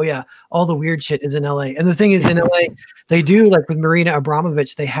like, oh yeah, all the weird shit is in LA. And the thing is, in LA, they do like with Marina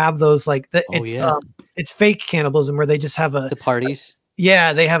Abramovich, they have those like it's fake cannibalism where they just have the parties.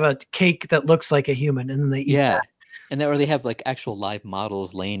 Yeah, they have a cake that looks like a human, and then they eat that. Or they have like actual live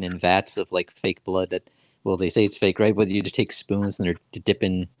models laying in vats of like fake blood that, well, they say it's fake, right? But you just take spoons and they're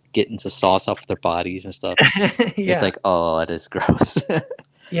dipping, getting some sauce off their bodies and stuff. It's like, oh, that is gross.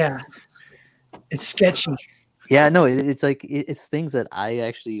 Yeah, it's sketchy. Yeah, no, it's like it's things that I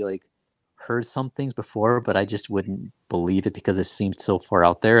actually like heard some things before, but I just wouldn't believe it because it seemed so far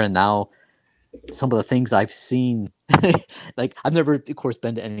out there. And now some of the things I've seen, like I've never, of course,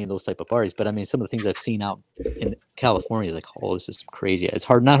 been to any of those type of parties, but I mean, some of the things I've seen out in California, like, oh, this is crazy. It's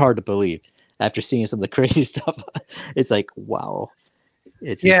not hard to believe after seeing some of the crazy stuff. It's like, wow.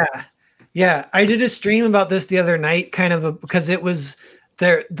 It's just, yeah. I did a stream about this the other night, because it was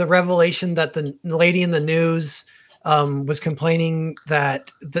the revelation that the lady in the news was complaining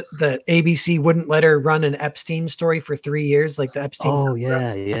that the ABC wouldn't let her run an Epstein story for 3 years, like the Epstein. Oh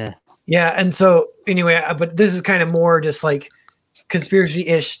yeah. Yeah, and so anyway, but this is kind of more just like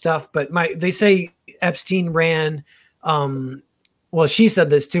conspiracy-ish stuff. But they say Epstein ran. Well, she said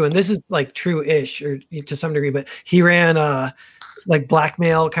this too, and this is like true-ish or to some degree. But he ran like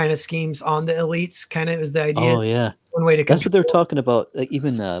blackmail kind of schemes on the elites. Kind of is the idea. Oh yeah, one way to. That's what they're talking about. Like,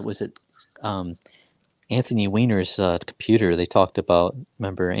 even was it Anthony Weiner's computer? They talked about.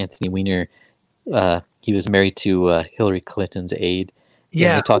 Remember Anthony Weiner? He was married to Hillary Clinton's aide.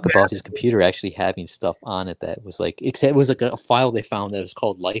 Yeah, they talk about his computer actually having stuff on it that was like, it was like a file they found that was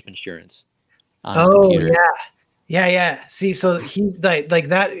called life insurance on his computer. Yeah. See, so he like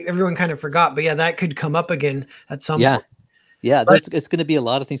that. Everyone kind of forgot, but yeah, that could come up again at some point. Yeah. It's going to be a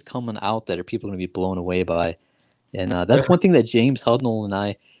lot of things coming out that people are going to be blown away by, and that's one thing that James Hudnall and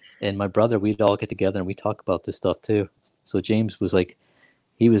I and my brother, we'd all get together and we talk about this stuff too. So James was like,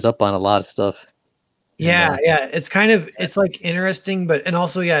 he was up on a lot of stuff. Yeah. It's like interesting, and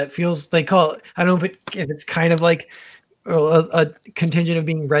also, it feels, they call it, I don't know if it's kind of like a contingent of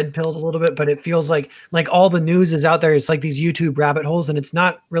being red pilled a little bit, but it feels like all the news is out there. It's like these YouTube rabbit holes, and it's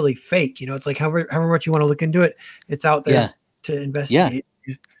not really fake. It's like however much you want to look into it, it's out there to investigate.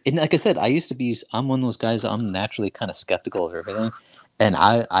 Yeah. And like I said, I'm one of those guys, I'm naturally kind of skeptical of everything. And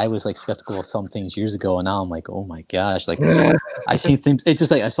I was like skeptical of some things years ago, and now I'm like, oh my gosh, like I see things. It's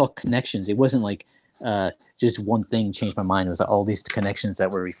just like I saw connections. It wasn't like just one thing changed my mind. It was like all these connections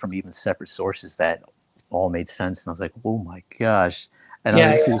that were from even separate sources that all made sense. And I was like, oh my gosh. And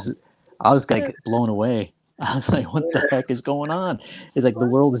I was like blown away. I was like, what the heck is going on? It's like the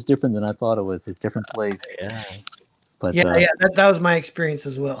world is different than I thought it was. It's a different place. Yeah. But that was my experience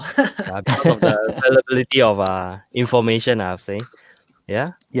as well. Because of the availability of information, I would say. Yeah.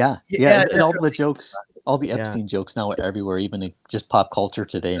 And all the jokes, all the Epstein jokes now are everywhere, even in just pop culture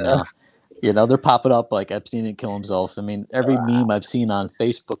today now. They're popping up like Epstein didn't kill himself. I mean, every meme I've seen on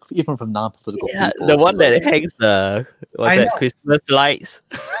Facebook, even from non-political people. The one that hangs the Christmas lights.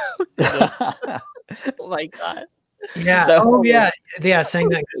 Oh my God. Yeah. Saying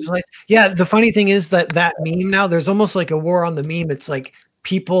that. Yeah. The funny thing is that meme now, there's almost like a war on the meme. It's like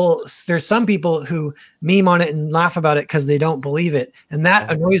there's some people who meme on it and laugh about it because they don't believe it. And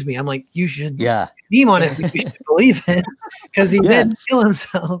that annoys me. I'm like, you should meme on it, but you should believe it because he didn't kill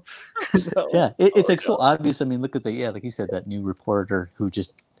himself. It's like so obvious. I mean, look at like you said, that new reporter who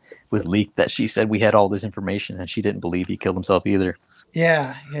just was leaked that she said we had all this information and she didn't believe he killed himself either.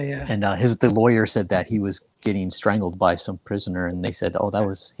 Yeah. And the lawyer said that he was getting strangled by some prisoner, and they said, oh, that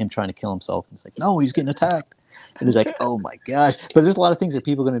was him trying to kill himself. And it's like, no, he's getting attacked. And it's like, oh my gosh. But there's a lot of things that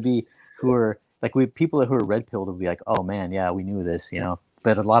people are going to be who are like, people who are red pilled will be like, oh man, yeah, we knew this,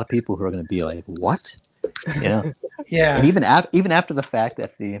 But a lot of people who are going to be like, what? Yeah. And even after the fact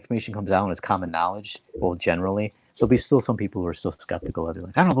that the information comes out and it's common knowledge, well, generally, there'll be still some people who are still skeptical of it.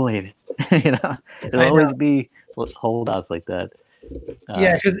 Like, I don't believe it. There'll always be holdouts like that.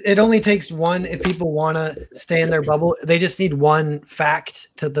 Because it only takes one. If people want to stay in their bubble, they just need one fact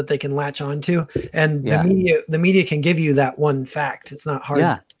that they can latch onto, and the media can give you that one fact. It's not hard.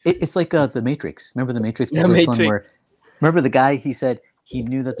 Yeah, it's like the Matrix. Remember the Matrix? Remember the guy? He said he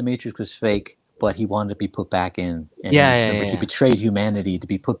knew that the Matrix was fake, but he wanted to be put back in. And he betrayed humanity to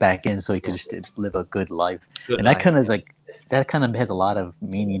be put back in, so he could just live a good life. That kind of has a lot of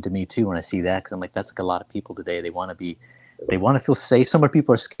meaning to me too when I see that, because I'm like, that's like a lot of people today. They want to be they want to feel safe. Some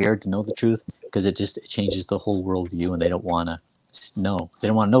people are scared to know the truth because it changes the whole worldview, and they don't want to know. They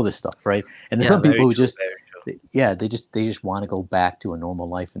don't want to know this stuff, right? And there's some people who just, they just want to go back to a normal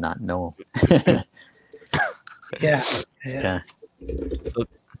life and not know. Yeah. So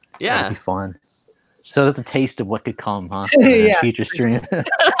That'd be fun. So that's a taste of what could come, huh? Future stream.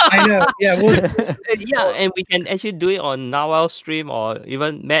 I know. Yeah. And we can actually do it on Narwhal stream, or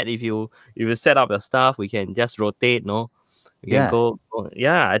even Matt, if you set up your stuff, we can just rotate. No, we can go.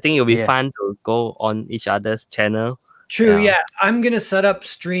 I think it'll be fun to go on each other's channel. True. Yeah. I'm gonna set up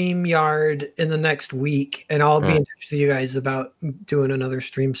StreamYard in the next week, and I'll be in touch with you guys about doing another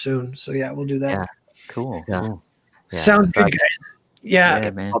stream soon. So yeah, we'll do that. Yeah. Cool. Cool. Sounds good, guys. Yeah,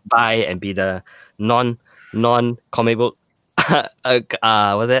 man. Buy and be the non comic book what's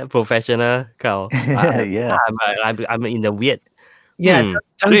that, professional cow. I'm in the weird. I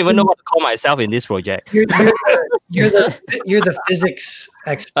don't even know what to call myself in this project. You're the physics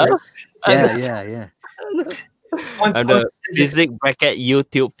expert. Yeah. I'm the physics bracket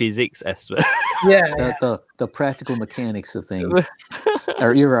YouTube physics expert. The practical mechanics of things.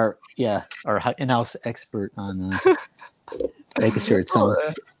 Or you're our in-house expert on making sure it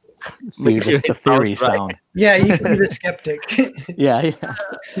sounds the theory sound. Yeah, you can be the skeptic. Yeah.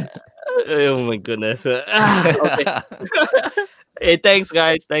 Oh my goodness. Okay. Hey, thanks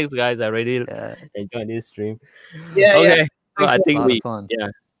guys. I really enjoyed this stream. Yeah. Okay. So I think fun.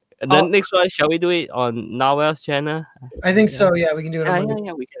 And then next one, shall we do it on Narwhal's channel? I think so. Yeah, we can do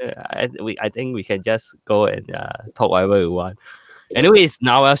it. We can. I think we can just go and talk whatever we want. Anyway, it's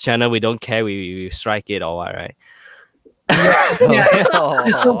Narwhal's channel. We don't care. We strike it or what, right?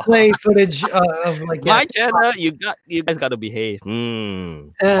 Just don't play footage of like my channel. You guys got to behave. The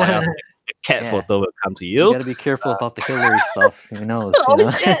cat photo will come to you. You got to be careful about the Hillary stuff. Who knows?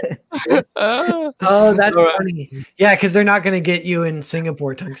 Oh, that's funny. Yeah, because they're not going to get you in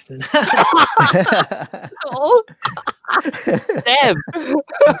Singapore, Tungsten. Damn.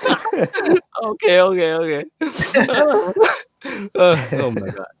 Okay. Oh my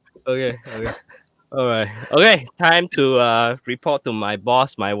god. Okay. All right. Okay. Time to report to my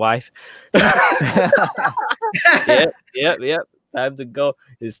boss, my wife. Yep. Time to go.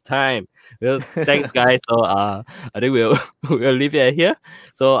 It's time. Well, thanks, guys. So I think we'll leave it here.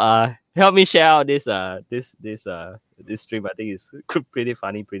 So help me share out this stream. I think it's pretty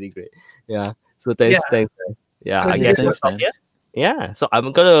funny, pretty great. Yeah. So thanks, guys. Yeah, I guess we'll stop here. Yeah. So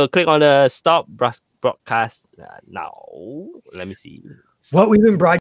I'm gonna click on the stop broadcast now. Let me see. What we've been broadcasting.